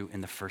don't do in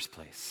the first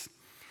place.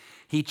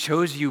 He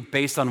chose you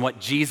based on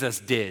what Jesus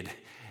did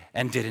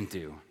and didn't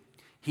do.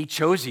 He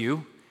chose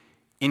you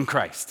in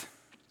Christ.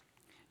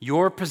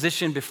 Your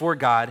position before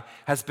God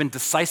has been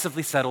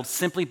decisively settled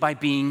simply by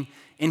being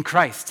in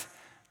Christ.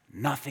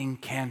 Nothing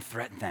can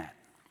threaten that.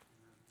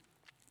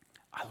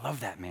 I love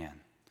that man.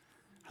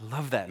 I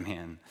love that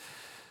man.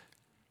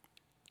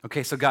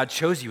 Okay, so God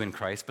chose you in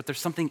Christ, but there's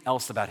something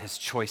else about his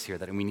choice here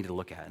that we need to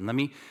look at. And let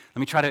me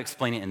try to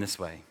explain it in this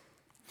way.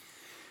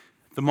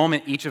 The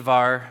moment each of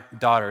our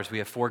daughters, we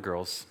have 4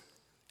 girls,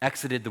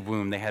 exited the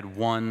womb, they had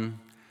won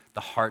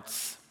the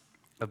hearts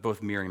of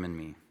both Miriam and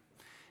me.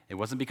 It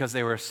wasn't because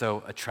they were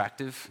so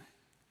attractive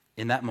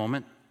in that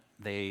moment.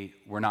 They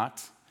were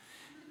not.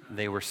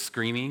 They were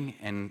screaming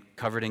and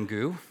covered in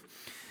goo.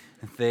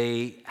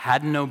 They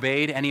hadn't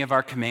obeyed any of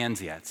our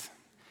commands yet.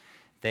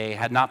 They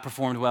had not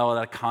performed well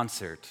at a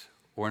concert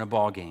or in a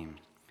ball game.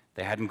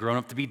 They hadn't grown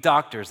up to be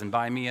doctors and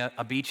buy me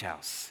a beach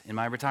house in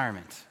my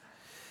retirement.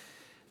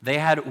 They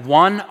had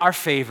won our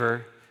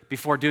favor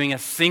before doing a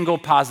single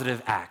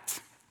positive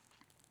act.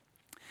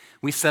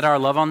 We set our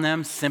love on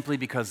them simply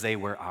because they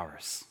were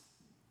ours.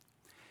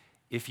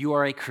 If you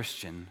are a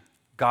Christian,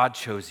 God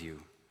chose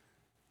you,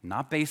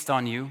 not based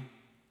on you.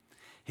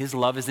 His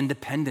love is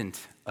independent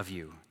of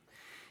you.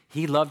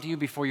 He loved you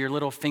before your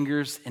little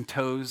fingers and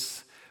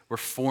toes were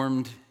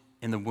formed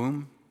in the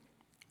womb,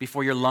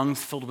 before your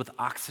lungs filled with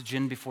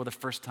oxygen before the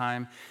first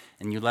time,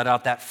 and you let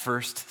out that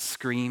first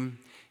scream.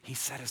 He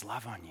set his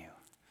love on you.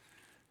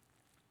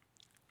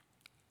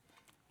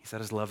 He set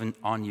his love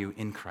on you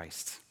in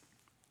Christ.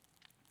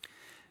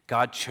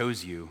 God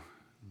chose you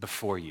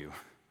before you.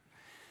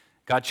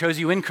 God chose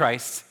you in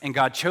Christ, and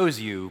God chose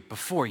you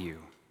before you.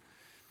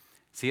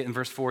 See it in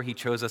verse 4, he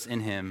chose us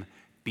in him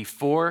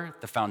before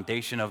the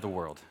foundation of the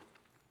world.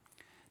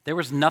 There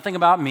was nothing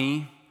about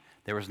me,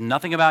 there was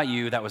nothing about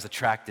you that was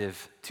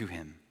attractive to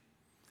him.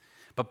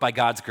 But by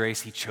God's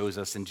grace, he chose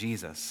us in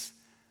Jesus.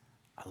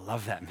 I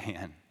love that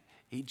man.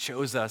 He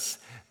chose us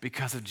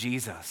because of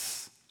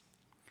Jesus.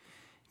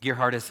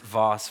 Gerhardus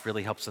Voss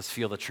really helps us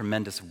feel the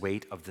tremendous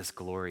weight of this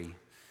glory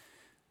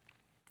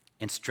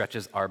and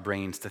stretches our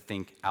brains to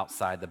think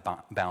outside the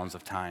bounds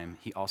of time.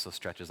 He also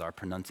stretches our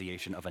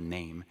pronunciation of a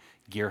name,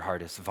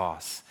 Gerhardus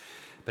Voss.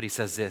 But he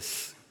says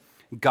this,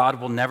 God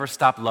will never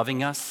stop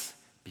loving us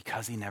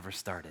because he never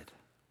started.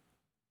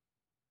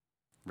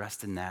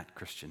 Rest in that,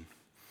 Christian.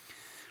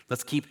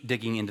 Let's keep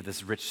digging into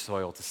this rich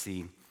soil to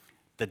see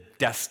the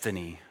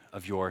destiny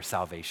of your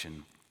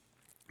salvation.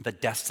 The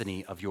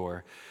destiny of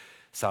your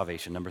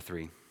salvation, number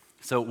 3.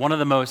 So one of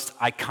the most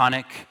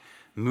iconic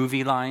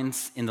movie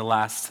lines in the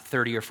last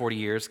 30 or 40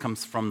 years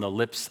comes from the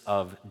lips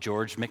of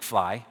George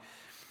McFly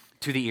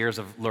to the ears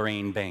of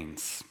Lorraine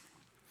Baines.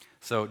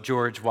 So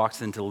George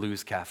walks into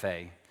Lou's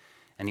Cafe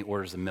and he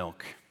orders a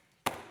milk.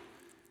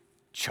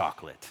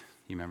 Chocolate.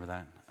 You remember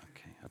that?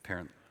 Okay,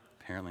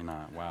 apparently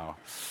not. Wow.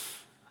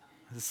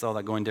 I just saw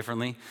that going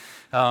differently.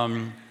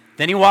 Then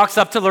he walks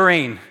up to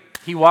Lorraine.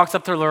 He walks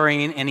up to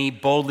Lorraine and he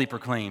boldly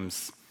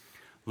proclaims,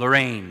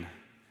 Lorraine,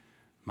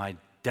 my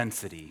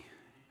density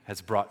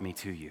has brought me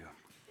to you.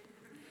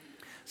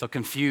 So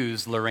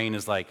confused, Lorraine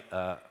is like,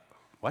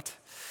 what?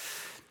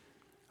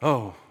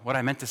 Oh, what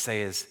I meant to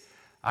say is,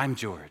 I'm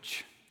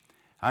George.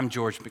 I'm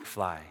George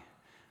McFly.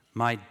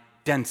 My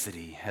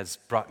density has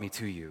brought me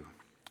to you.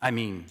 I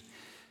mean,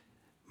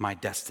 my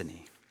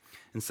destiny.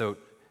 And so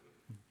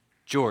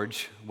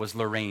George was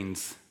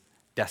Lorraine's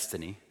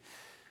destiny.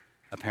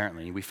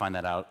 Apparently, we find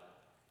that out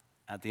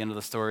at the end of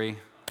the story.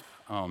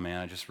 Oh man,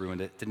 I just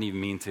ruined it. Didn't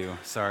even mean to.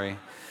 Sorry.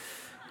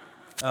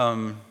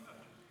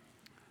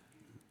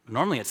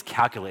 Normally it's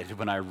calculated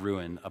when I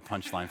ruin a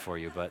punchline for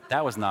you, but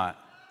that was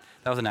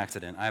an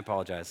accident. I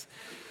apologize.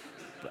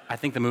 But I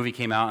think the movie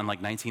came out in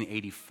like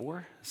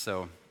 1984,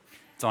 so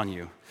it's on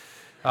you.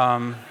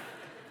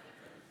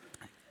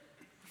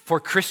 For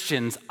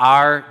Christians,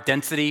 our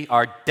density,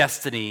 our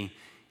destiny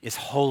is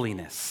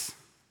holiness.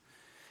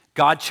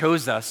 God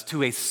chose us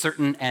to a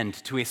certain end,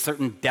 to a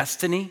certain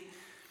destiny,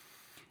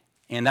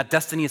 and that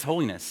destiny is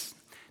holiness.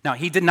 Now,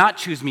 he did not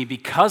choose me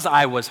because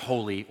I was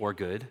holy or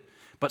good,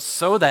 but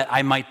so that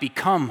I might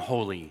become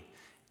holy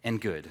and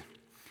good.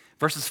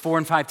 Verses 4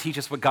 and 5 teach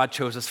us what God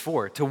chose us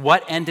for. To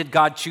what end did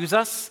God choose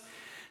us?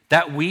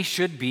 That we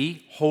should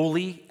be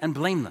holy and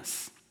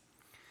blameless.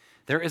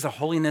 There is a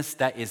holiness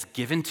that is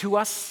given to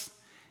us,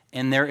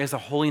 and there is a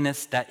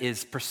holiness that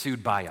is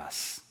pursued by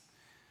us.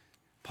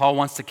 Paul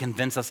wants to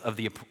convince us of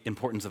the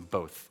importance of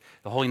both,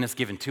 the holiness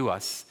given to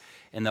us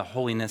and the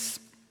holiness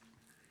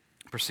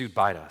pursued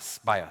by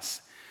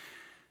us.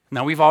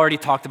 Now, we've already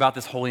talked about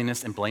this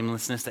holiness and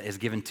blamelessness that is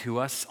given to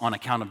us on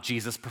account of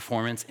Jesus'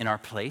 performance in our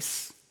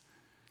place.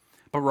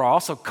 But we're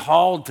also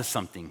called to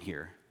something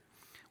here.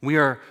 We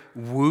are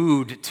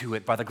wooed to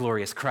it by the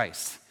glorious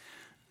Christ.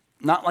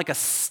 Not like a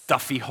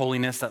stuffy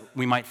holiness that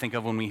we might think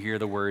of when we hear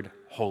the word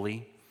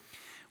holy.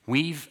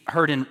 We've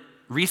heard in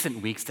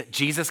recent weeks that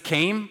Jesus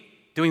came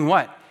doing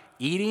what?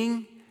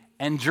 Eating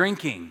and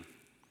drinking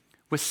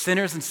with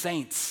sinners and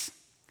saints.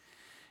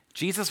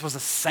 Jesus was a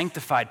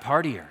sanctified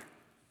partier.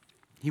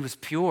 He was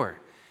pure.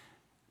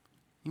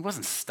 He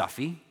wasn't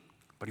stuffy,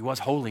 but he was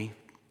holy.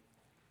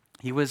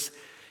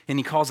 And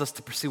he calls us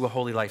to pursue a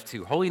holy life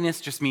too. Holiness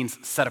just means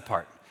set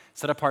apart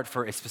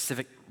for a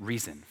specific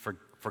reason,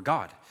 for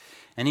God.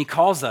 And he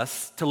calls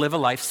us to live a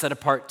life set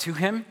apart to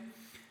him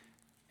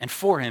and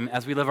for him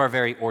as we live our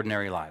very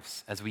ordinary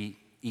lives, as we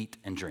eat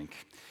and drink.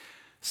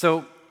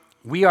 So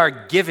we are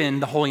given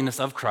the holiness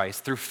of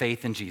Christ through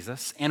faith in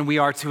Jesus, and we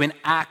are to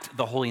enact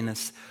the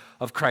holiness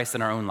of Christ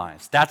in our own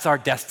lives. That's our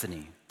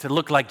destiny, to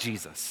look like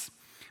Jesus.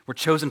 We're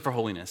chosen for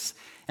holiness,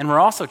 and we're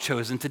also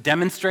chosen to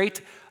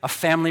demonstrate a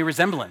family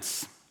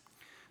resemblance.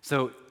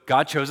 So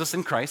God chose us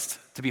in Christ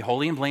to be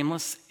holy and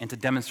blameless and to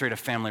demonstrate a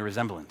family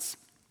resemblance.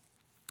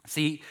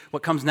 See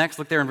what comes next?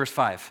 Look there in verse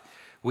 5.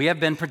 We have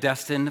been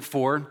predestined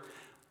for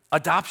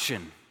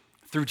adoption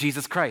through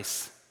Jesus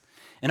Christ.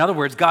 In other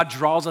words, God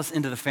draws us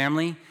into the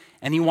family,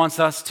 and he wants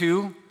us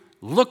to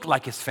look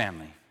like his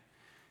family.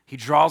 He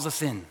draws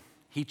us in.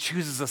 He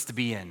chooses us to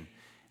be in,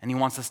 and he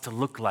wants us to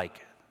look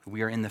like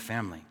we are in the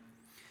family.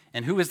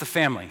 And who is the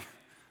family?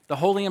 The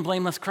holy and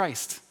blameless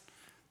Christ.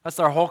 That's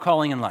our whole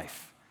calling in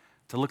life,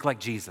 to look like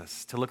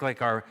Jesus, to look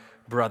like our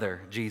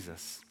brother,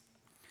 Jesus.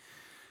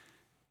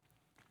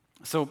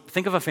 So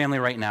think of a family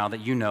right now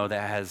that you know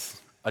that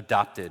has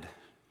adopted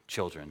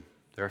children.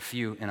 There are a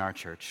few in our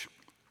church.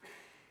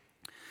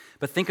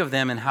 But think of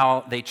them and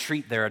how they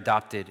treat their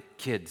adopted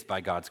kids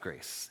by God's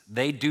grace.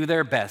 They do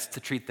their best to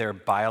treat their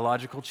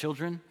biological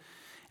children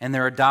and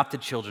their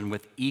adopted children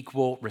with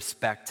equal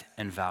respect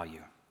and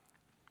value.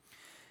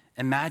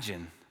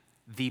 Imagine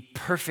the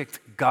perfect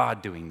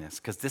God doing this,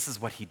 because this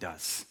is what he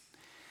does.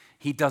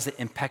 He does it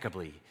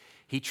impeccably.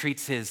 He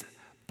treats his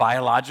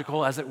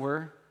biological, as it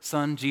were,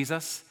 son,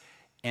 Jesus,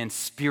 and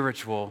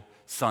spiritual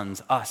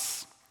sons,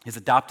 us, his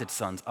adopted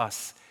sons,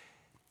 us,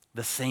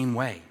 the same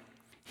way.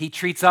 He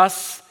treats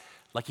us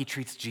like he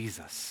treats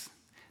Jesus.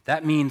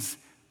 That means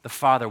the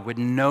Father would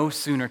no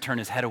sooner turn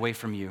his head away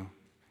from you,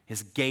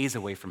 his gaze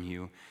away from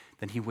you,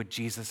 than he would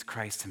Jesus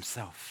Christ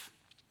himself.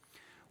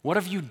 What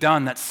have you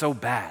done that's so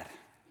bad?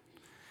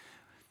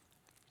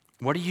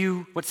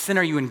 What sin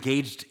are you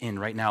engaged in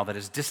right now that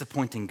is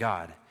disappointing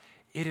God?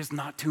 It is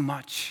not too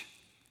much.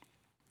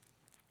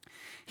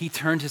 He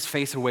turned his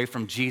face away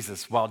from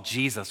Jesus while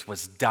Jesus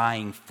was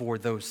dying for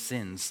those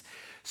sins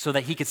so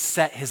that he could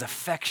set his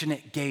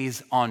affectionate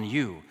gaze on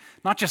you.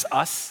 Not just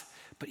us,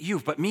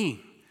 but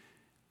me.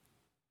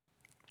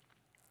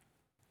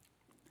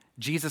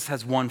 Jesus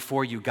has won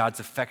for you God's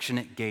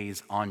affectionate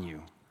gaze on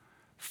you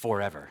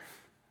forever.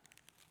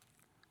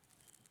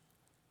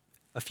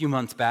 A few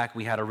months back,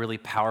 we had a really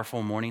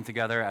powerful morning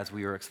together as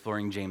we were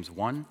exploring James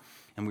 1,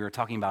 and we were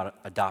talking about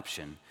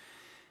adoption.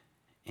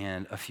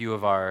 And a few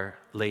of our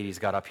ladies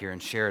got up here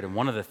and shared, and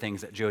one of the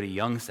things that Jody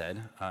Young said,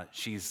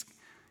 she's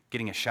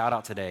getting a shout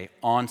out today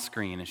on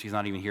screen, and she's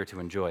not even here to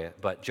enjoy it.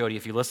 But Jody,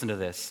 if you listen to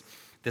this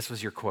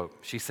was your quote.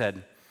 She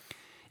said,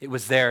 it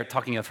was there,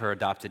 talking of her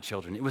adopted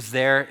children, it was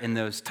there in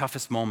those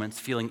toughest moments,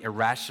 feeling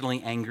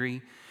irrationally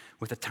angry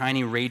with a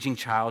tiny raging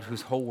child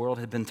whose whole world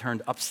had been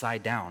turned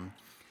upside down,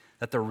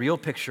 that the real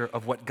picture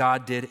of what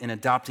God did in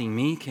adopting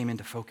me came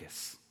into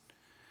focus.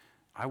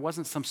 I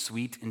wasn't some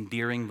sweet,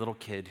 endearing little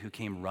kid who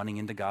came running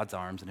into God's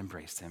arms and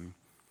embraced him.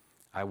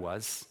 I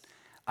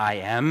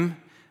am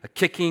a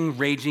kicking,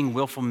 raging,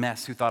 willful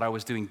mess who thought I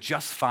was doing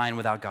just fine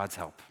without God's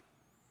help.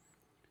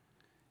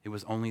 It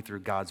was only through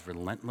God's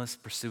relentless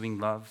pursuing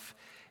love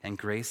and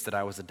grace that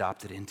I was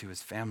adopted into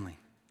his family.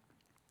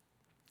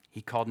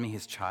 He called me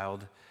his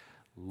child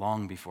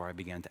long before I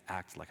began to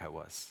act like I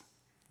was.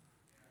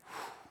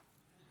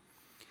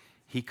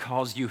 He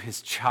calls you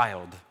his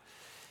child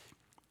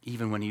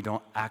even when you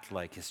don't act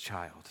like his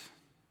child.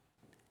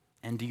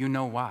 And do you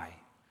know why?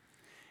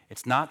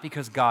 It's not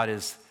because God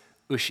is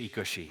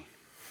ushy-cushy.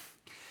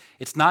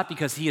 It's not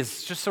because he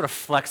is just sort of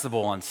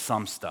flexible on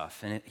some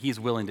stuff and he's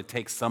willing to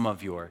take some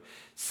of your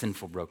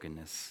sinful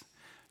brokenness.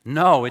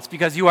 No, it's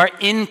because you are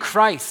in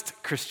Christ,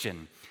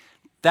 Christian.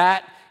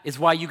 That is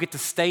why you get to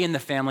stay in the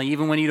family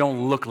even when you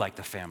don't look like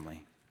the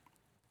family.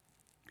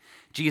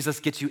 Jesus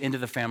gets you into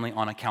the family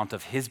on account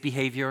of his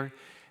behavior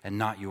and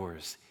not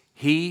yours.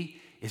 He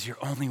is your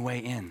only way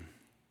in.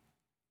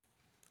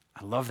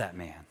 I love that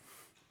man.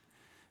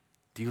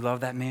 Do you love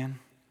that man?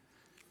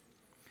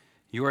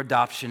 Your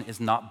adoption is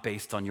not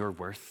based on your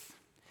worth.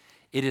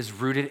 It is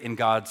rooted in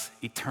God's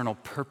eternal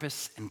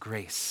purpose and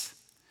grace.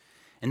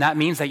 And that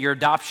means that your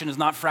adoption is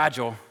not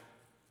fragile.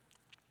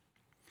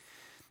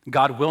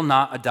 God will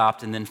not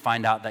adopt and then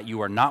find out that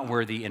you are not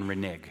worthy and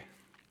renege.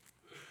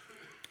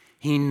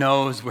 He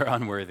knows we're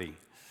unworthy.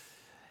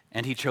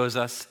 And he chose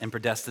us and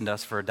predestined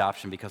us for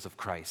adoption because of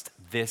Christ.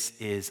 This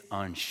is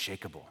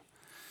unshakable.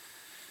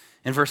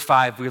 In verse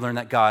 5, we learn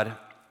that God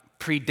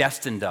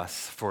predestined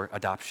us for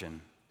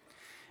adoption.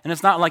 And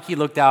it's not like he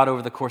looked out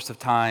over the course of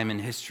time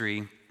and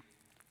history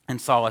and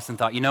saw us and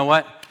thought, you know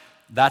what?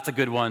 That's a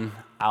good one.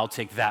 I'll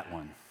take that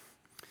one.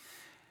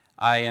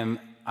 I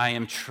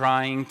am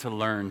trying to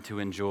learn to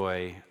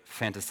enjoy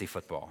fantasy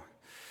football.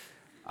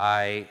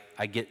 I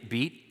get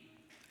beat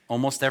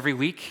almost every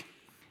week,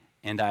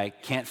 and I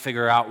can't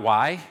figure out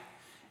why.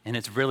 And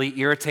it's really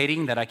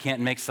irritating that I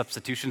can't make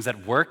substitutions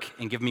at work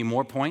and give me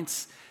more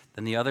points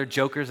than the other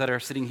jokers that are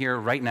sitting here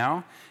right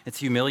now. It's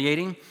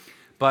humiliating.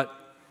 But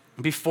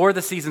before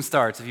the season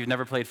starts, if you've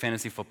never played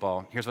fantasy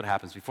football, here's what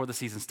happens. Before the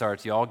season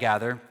starts, you all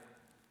gather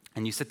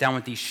and you sit down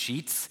with these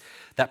sheets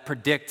that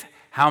predict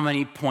how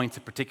many points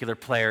a particular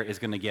player is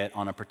going to get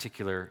on a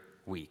particular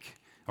week,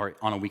 or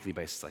on a weekly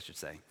basis, I should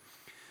say.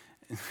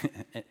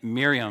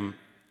 Miriam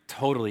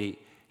totally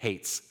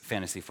hates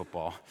fantasy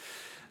football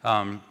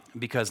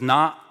because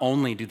not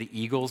only do the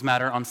Eagles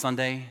matter on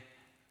Sunday,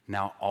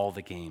 now all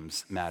the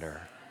games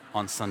matter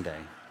on Sunday.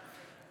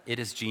 It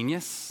is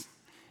genius,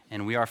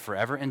 and we are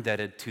forever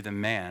indebted to the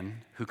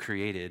man who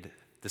created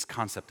this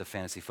concept of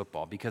fantasy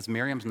football, because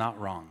Miriam's not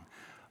wrong.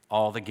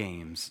 All the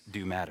games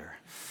do matter.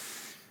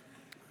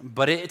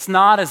 But it's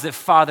not as if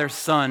Father,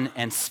 Son,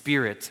 and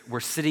Spirit were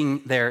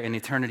sitting there in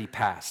eternity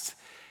past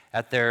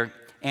at their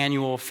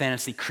annual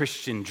fantasy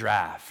Christian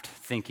draft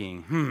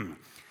thinking,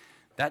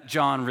 that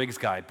John Riggs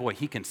guy, boy,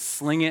 he can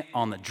sling it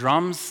on the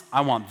drums.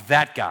 I want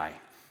that guy.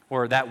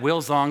 Or that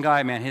Will Zong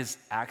guy, man, his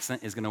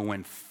accent is going to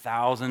win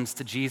thousands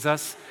to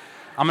Jesus.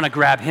 I'm going to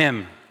grab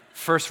him,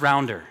 first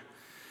rounder.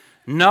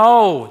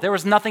 No, there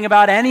was nothing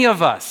about any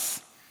of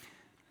us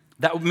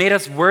that made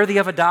us worthy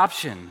of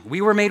adoption.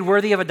 We were made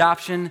worthy of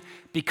adoption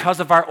because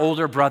of our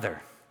older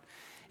brother.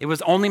 It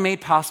was only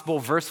made possible,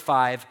 verse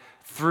 5,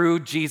 through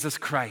Jesus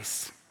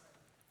Christ.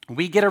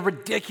 We get a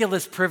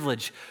ridiculous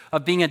privilege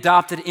of being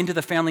adopted into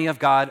the family of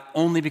God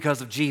only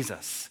because of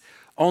Jesus.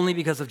 Only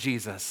because of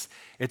Jesus.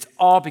 It's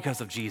all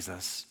because of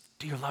Jesus.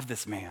 Do you love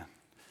this man?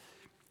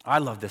 I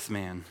love this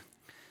man.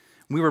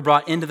 We were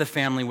brought into the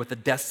family with the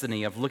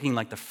destiny of looking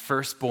like the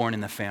firstborn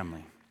in the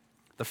family,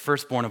 the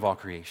firstborn of all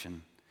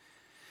creation.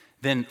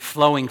 Then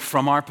flowing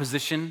from our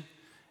position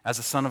as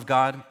a son of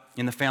God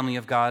in the family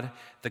of God,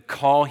 the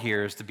call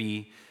here is to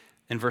be,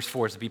 in verse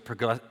 4, is to be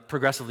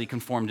progressively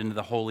conformed into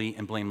the holy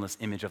and blameless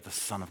image of the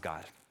Son of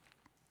God.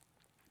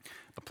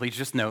 But please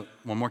just note,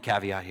 one more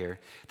caveat here,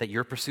 that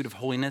your pursuit of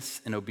holiness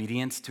and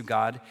obedience to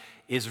God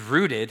is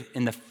rooted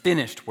in the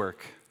finished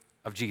work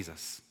of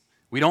Jesus.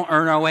 We don't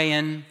earn our way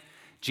in.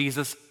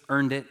 Jesus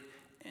earned it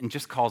and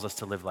just calls us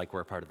to live like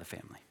we're a part of the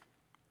family.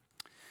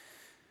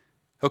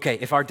 Okay,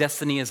 if our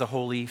destiny is a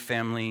holy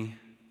family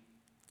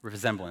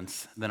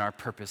resemblance, then our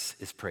purpose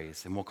is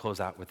praise. And we'll close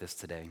out with this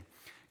today.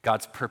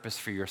 God's purpose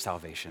for your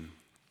salvation.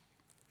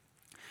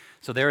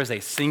 So there is a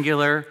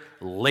singular,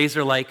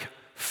 laser-like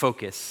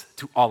focus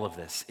to all of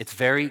this. It's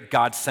very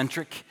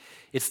God-centric.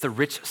 It's the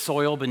rich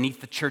soil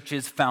beneath the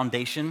church's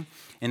foundation,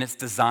 and it's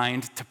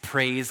designed to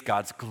praise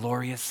God's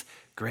glorious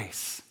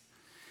grace.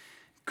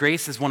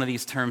 Grace is one of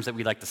these terms that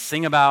we like to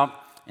sing about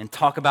and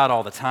talk about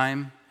all the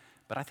time,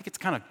 but I think it's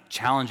kind of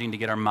challenging to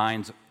get our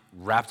minds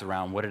wrapped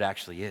around what it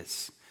actually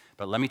is.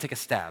 But let me take a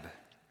stab.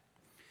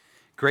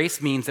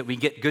 Grace means that we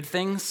get good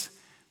things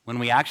when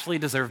we actually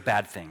deserve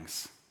bad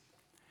things.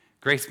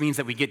 Grace means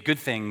that we get good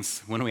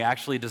things when we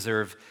actually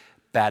deserve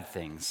bad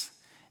things.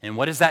 And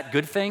what is that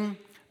good thing?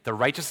 The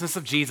righteousness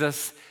of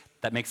Jesus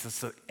that makes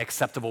us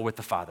acceptable with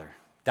the Father.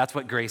 That's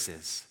what grace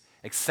is.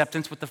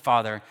 Acceptance with the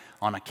Father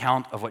on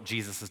account of what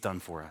Jesus has done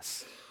for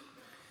us.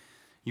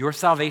 Your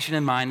salvation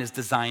and mine is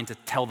designed to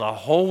tell the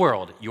whole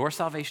world, your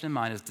salvation and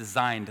mine is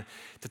designed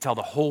to tell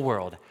the whole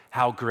world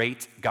how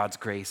great God's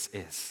grace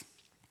is.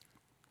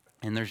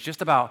 And there's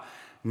just about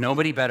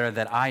nobody better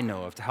that I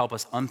know of to help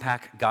us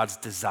unpack God's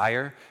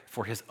desire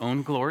for his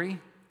own glory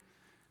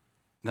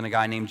than a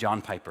guy named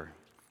John Piper.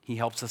 He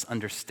helps us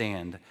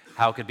understand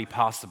how it could be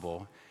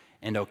possible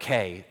and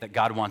okay that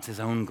God wants his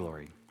own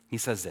glory. He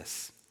says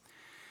this,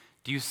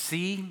 do you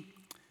see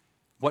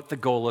what the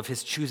goal of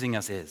his choosing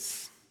us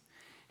is?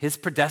 His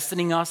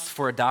predestining us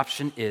for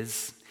adoption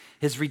is.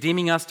 His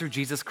redeeming us through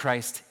Jesus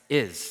Christ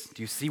is.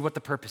 Do you see what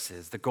the purpose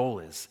is, the goal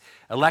is?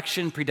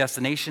 Election,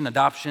 predestination,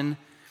 adoption,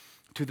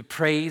 to the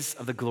praise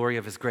of the glory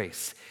of his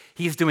grace.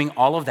 He's doing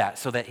all of that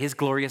so that his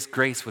glorious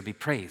grace would be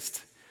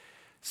praised.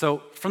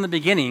 So from the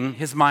beginning,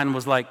 his mind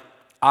was like,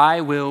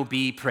 I will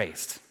be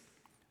praised.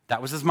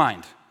 That was his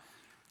mind.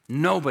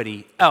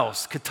 Nobody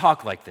else could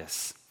talk like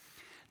this.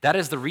 That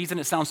is the reason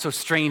it sounds so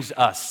strange to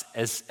us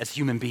as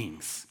human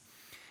beings.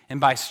 And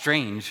by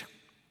strange,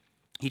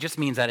 he just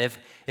means that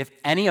if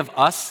any of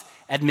us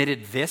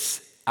admitted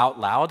this out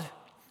loud,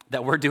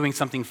 that we're doing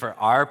something for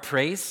our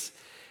praise,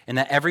 and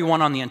that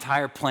everyone on the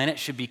entire planet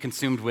should be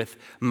consumed with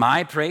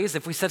my praise,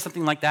 if we said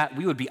something like that,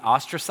 we would be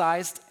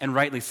ostracized, and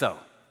rightly so.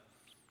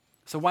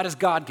 So why does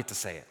God get to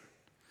say it?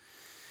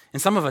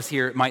 And some of us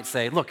here might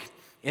say, look,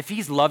 if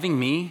he's loving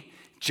me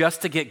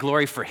just to get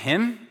glory for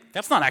him,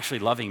 that's not actually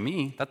loving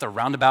me. That's a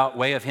roundabout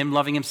way of him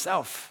loving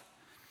himself.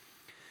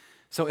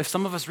 So if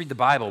some of us read the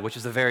Bible, which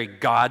is a very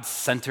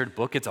God-centered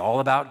book, it's all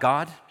about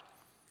God,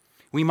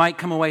 we might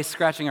come away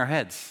scratching our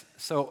heads.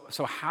 So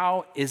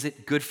how is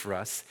it good for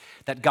us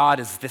that God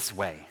is this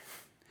way?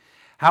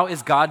 How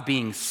is God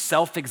being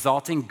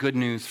self-exalting good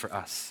news for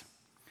us?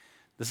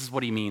 This is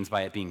what he means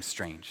by it being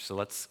strange. So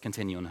let's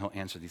continue and he'll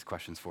answer these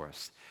questions for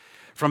us.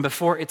 From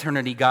before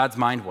eternity, God's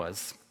mind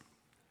was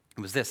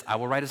this, I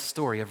will write a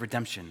story of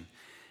redemption,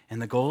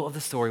 and the goal of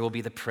the story will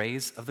be the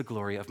praise of the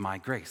glory of my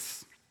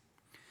grace.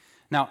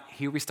 Now,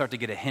 here we start to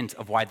get a hint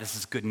of why this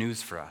is good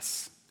news for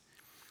us.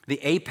 The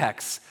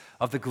apex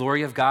of the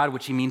glory of God,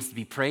 which he means to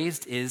be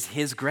praised, is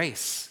his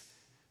grace.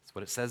 That's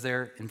what it says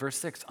there in verse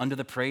 6, under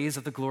the praise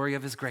of the glory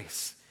of his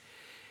grace.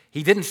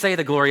 He didn't say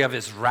the glory of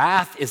his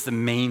wrath is the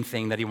main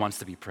thing that he wants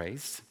to be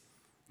praised.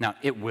 Now,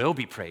 it will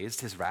be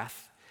praised, his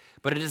wrath,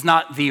 but it is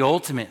not the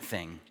ultimate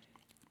thing.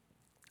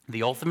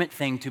 The ultimate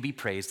thing to be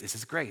praised is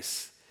his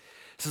grace.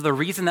 So the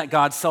reason that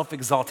God's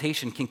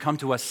self-exaltation can come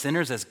to us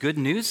sinners as good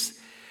news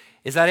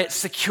is that it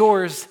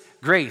secures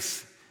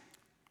grace,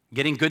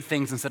 getting good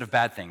things instead of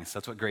bad things.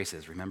 That's what grace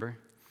is, remember?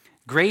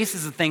 Grace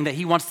is the thing that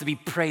he wants to be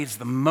praised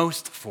the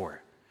most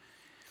for.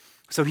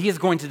 So he is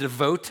going to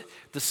devote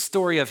the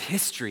story of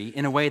history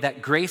in a way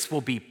that grace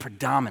will be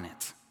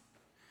predominant.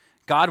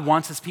 God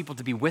wants his people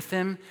to be with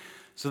him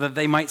so that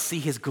they might see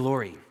his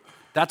glory.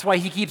 That's why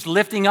he keeps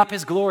lifting up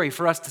his glory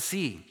for us to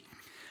see.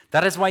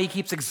 That is why he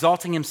keeps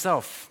exalting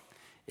himself.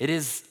 It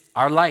is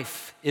our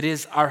life. It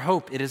is our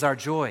hope. It is our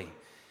joy.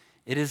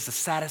 It is the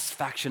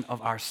satisfaction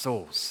of our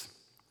souls.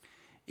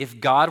 If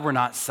God were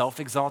not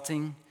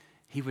self-exalting,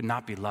 he would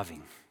not be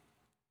loving,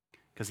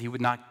 because he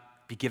would not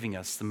be giving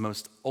us the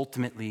most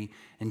ultimately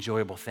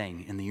enjoyable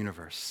thing in the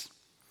universe.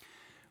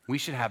 We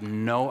should have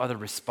no other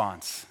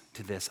response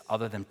to this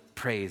other than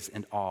praise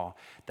and awe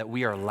that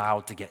we are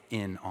allowed to get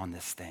in on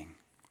this thing.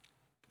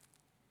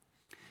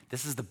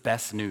 This is the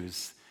best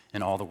news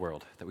in all the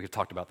world that we've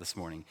talked about this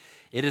morning.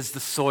 It is the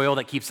soil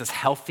that keeps us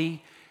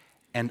healthy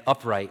and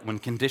upright when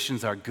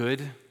conditions are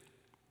good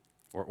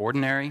or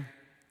ordinary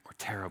or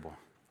terrible.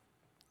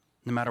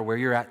 No matter where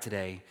you're at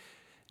today,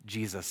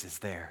 Jesus is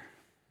there.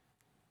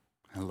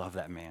 I love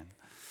that man.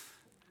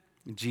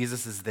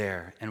 Jesus is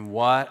there, and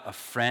what a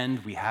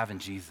friend we have in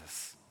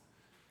Jesus.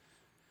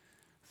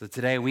 So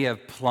today we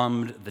have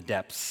plumbed the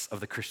depths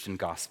of the Christian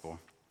gospel.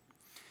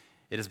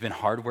 It has been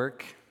hard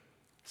work,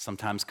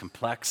 sometimes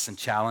complex and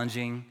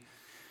challenging.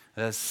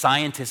 As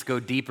scientists go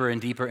deeper and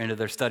deeper into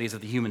their studies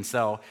of the human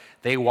cell,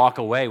 they walk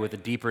away with a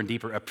deeper and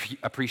deeper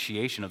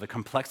appreciation of the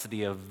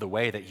complexity of the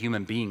way that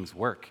human beings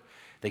work.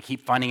 They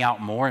keep finding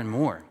out more and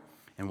more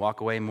and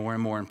walk away more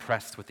and more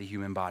impressed with the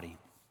human body.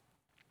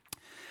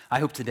 I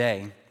hope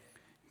today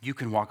you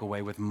can walk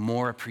away with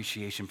more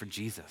appreciation for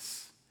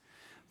Jesus,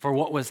 for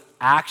what was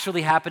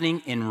actually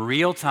happening in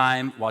real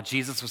time while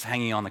Jesus was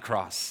hanging on the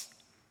cross.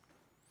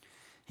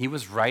 He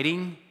was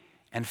writing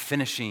and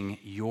finishing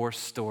your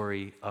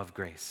story of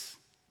grace.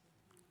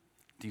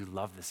 Do you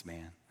love this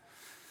man?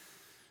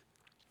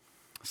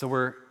 So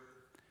we're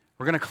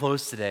going to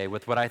close today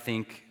with what I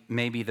think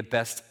may be the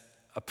best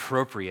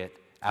appropriate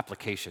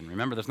application.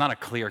 Remember, there's not a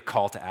clear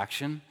call to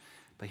action,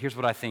 but here's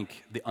what I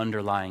think the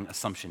underlying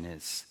assumption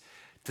is: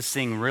 to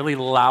sing really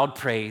loud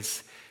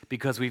praise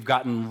because we've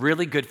gotten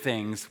really good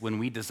things when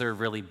we deserve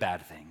really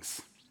bad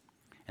things.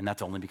 And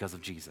that's only because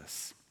of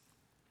Jesus.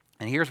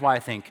 And here's why I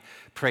think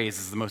praise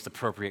is the most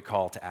appropriate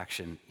call to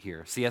action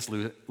here. C.S.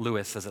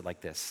 Lewis says it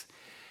like this.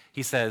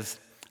 He says,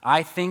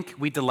 "I think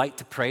we delight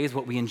to praise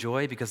what we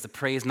enjoy because the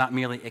praise not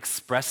merely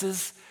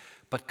expresses,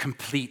 but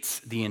completes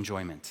the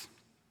enjoyment."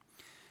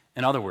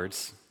 In other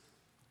words,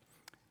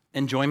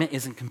 enjoyment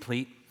isn't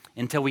complete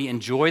until we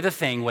enjoy the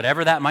thing,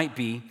 whatever that might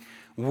be,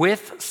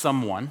 with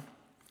someone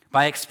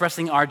by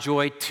expressing our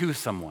joy to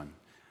someone.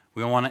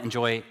 We want to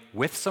enjoy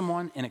with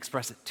someone and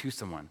express it to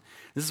someone.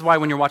 This is why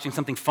when you're watching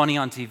something funny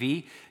on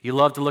TV, you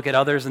love to look at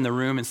others in the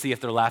room and see if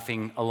they're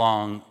laughing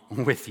along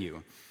with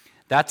you.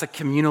 That's a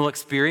communal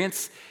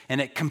experience, and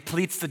it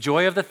completes the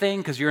joy of the thing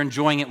because you're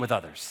enjoying it with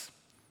others.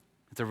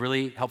 It's a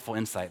really helpful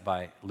insight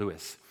by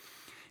Lewis.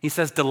 He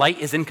says, delight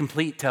is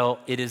incomplete till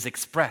it is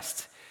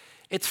expressed.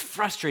 It's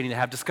frustrating to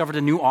have discovered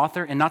a new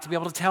author and not to be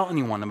able to tell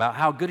anyone about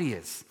how good he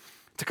is,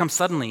 to come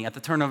suddenly at the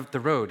turn of the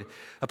road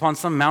upon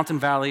some mountain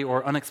valley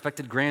or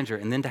unexpected grandeur,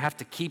 and then to have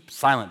to keep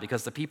silent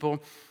because the people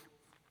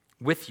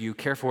with you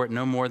care for it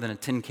no more than a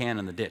tin can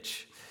in the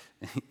ditch.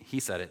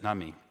 He said it, not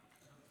me.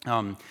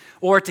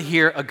 Or to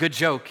hear a good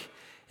joke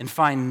and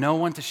find no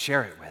one to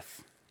share it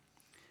with.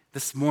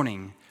 This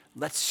morning,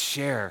 let's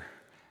share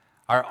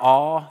our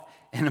awe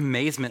and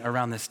amazement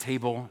around this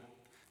table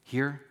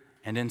here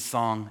and in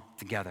song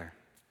together.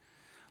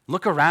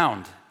 Look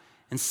around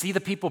and see the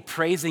people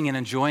praising and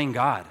enjoying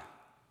God.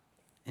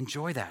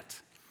 Enjoy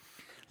that.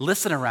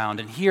 Listen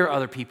around and hear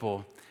other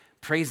people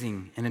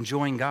praising and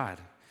enjoying God.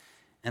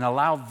 And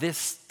allow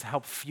this to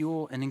help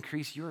fuel and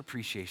increase your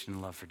appreciation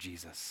and love for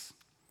Jesus.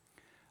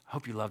 I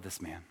hope you love this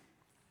man.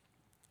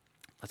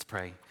 Let's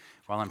pray.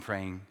 While I'm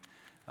praying,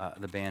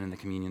 the band and the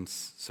communion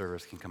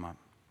service can come up.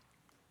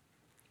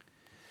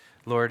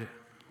 Lord,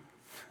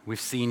 we've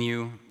seen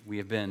you. We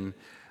have been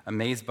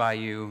amazed by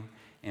you,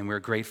 and we're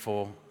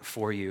grateful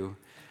for you.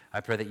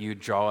 I pray that you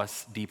draw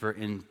us deeper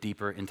and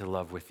deeper into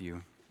love with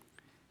you.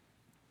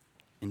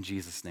 In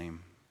Jesus'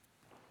 name,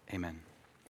 amen.